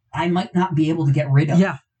that I might not be able to get rid of.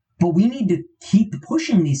 Yeah. But we need to keep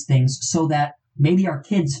pushing these things so that maybe our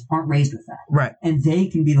kids aren't raised with that. Right. And they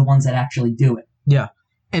can be the ones that actually do it. Yeah.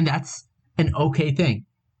 And that's an okay thing.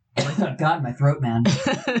 Oh, God, my throat, man.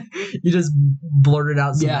 You just blurted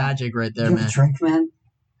out some magic right there, man. Drink, man.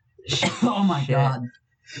 Oh, my God.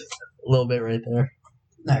 A little bit right there.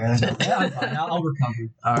 I'm fine. I'll recover.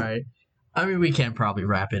 All right. I mean, we can probably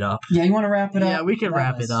wrap it up. Yeah, you want to wrap it up? Yeah, we can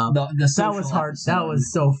wrap it up. That was hard. Episode. That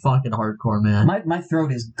was so fucking hardcore, man. My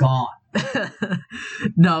throat is gone.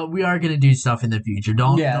 No, we are gonna do stuff in the future.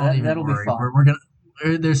 Don't even that'll worry. be fun. We're gonna.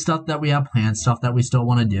 There's stuff that we have planned, stuff that we still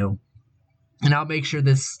want to do, and I'll make sure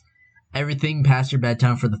everything past your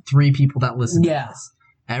bedtime for the 3 people that listen to this.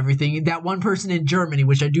 Everything. That one person in Germany,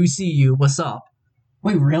 which I do see you. What's up?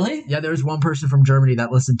 Wait, really? Yeah, there was one person from Germany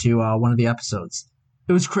that listened to one of the episodes.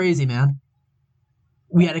 It was crazy, man.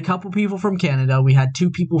 We had a couple people from Canada. We had 2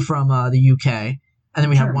 people from the UK, and then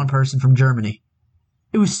we had one person from Germany.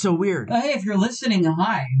 It was so weird. Hey, if you're listening,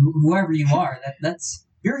 hi, whoever you are. That's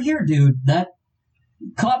you're here, dude. That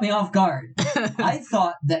caught me off guard. I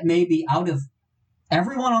thought that maybe out of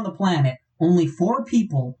everyone on the planet, only 4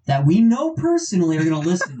 people that we know personally are going to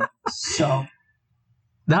listen. So,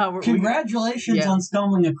 congratulations on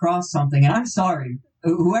stumbling across something. And I'm sorry,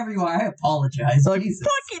 whoever you are. I apologize. Like,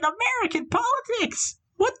 fucking American politics.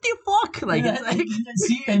 What the fuck? Like,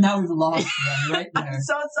 see, and now we've lost them right there. I'm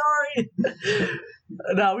so sorry.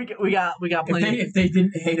 No, we got plenty. If they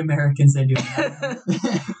didn't hate Americans, they do.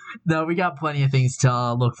 No, we got plenty of things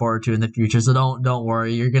to look forward to in the future. So don't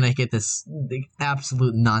worry. You're gonna get this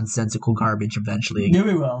absolute nonsensical garbage eventually. Yeah,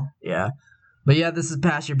 we will. Yeah, but yeah, this is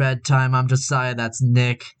past your bedtime. I'm Josiah. That's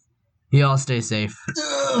Nick. You all stay safe.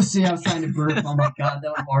 See, I was trying to burp. Oh my God,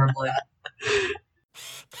 that went horribly.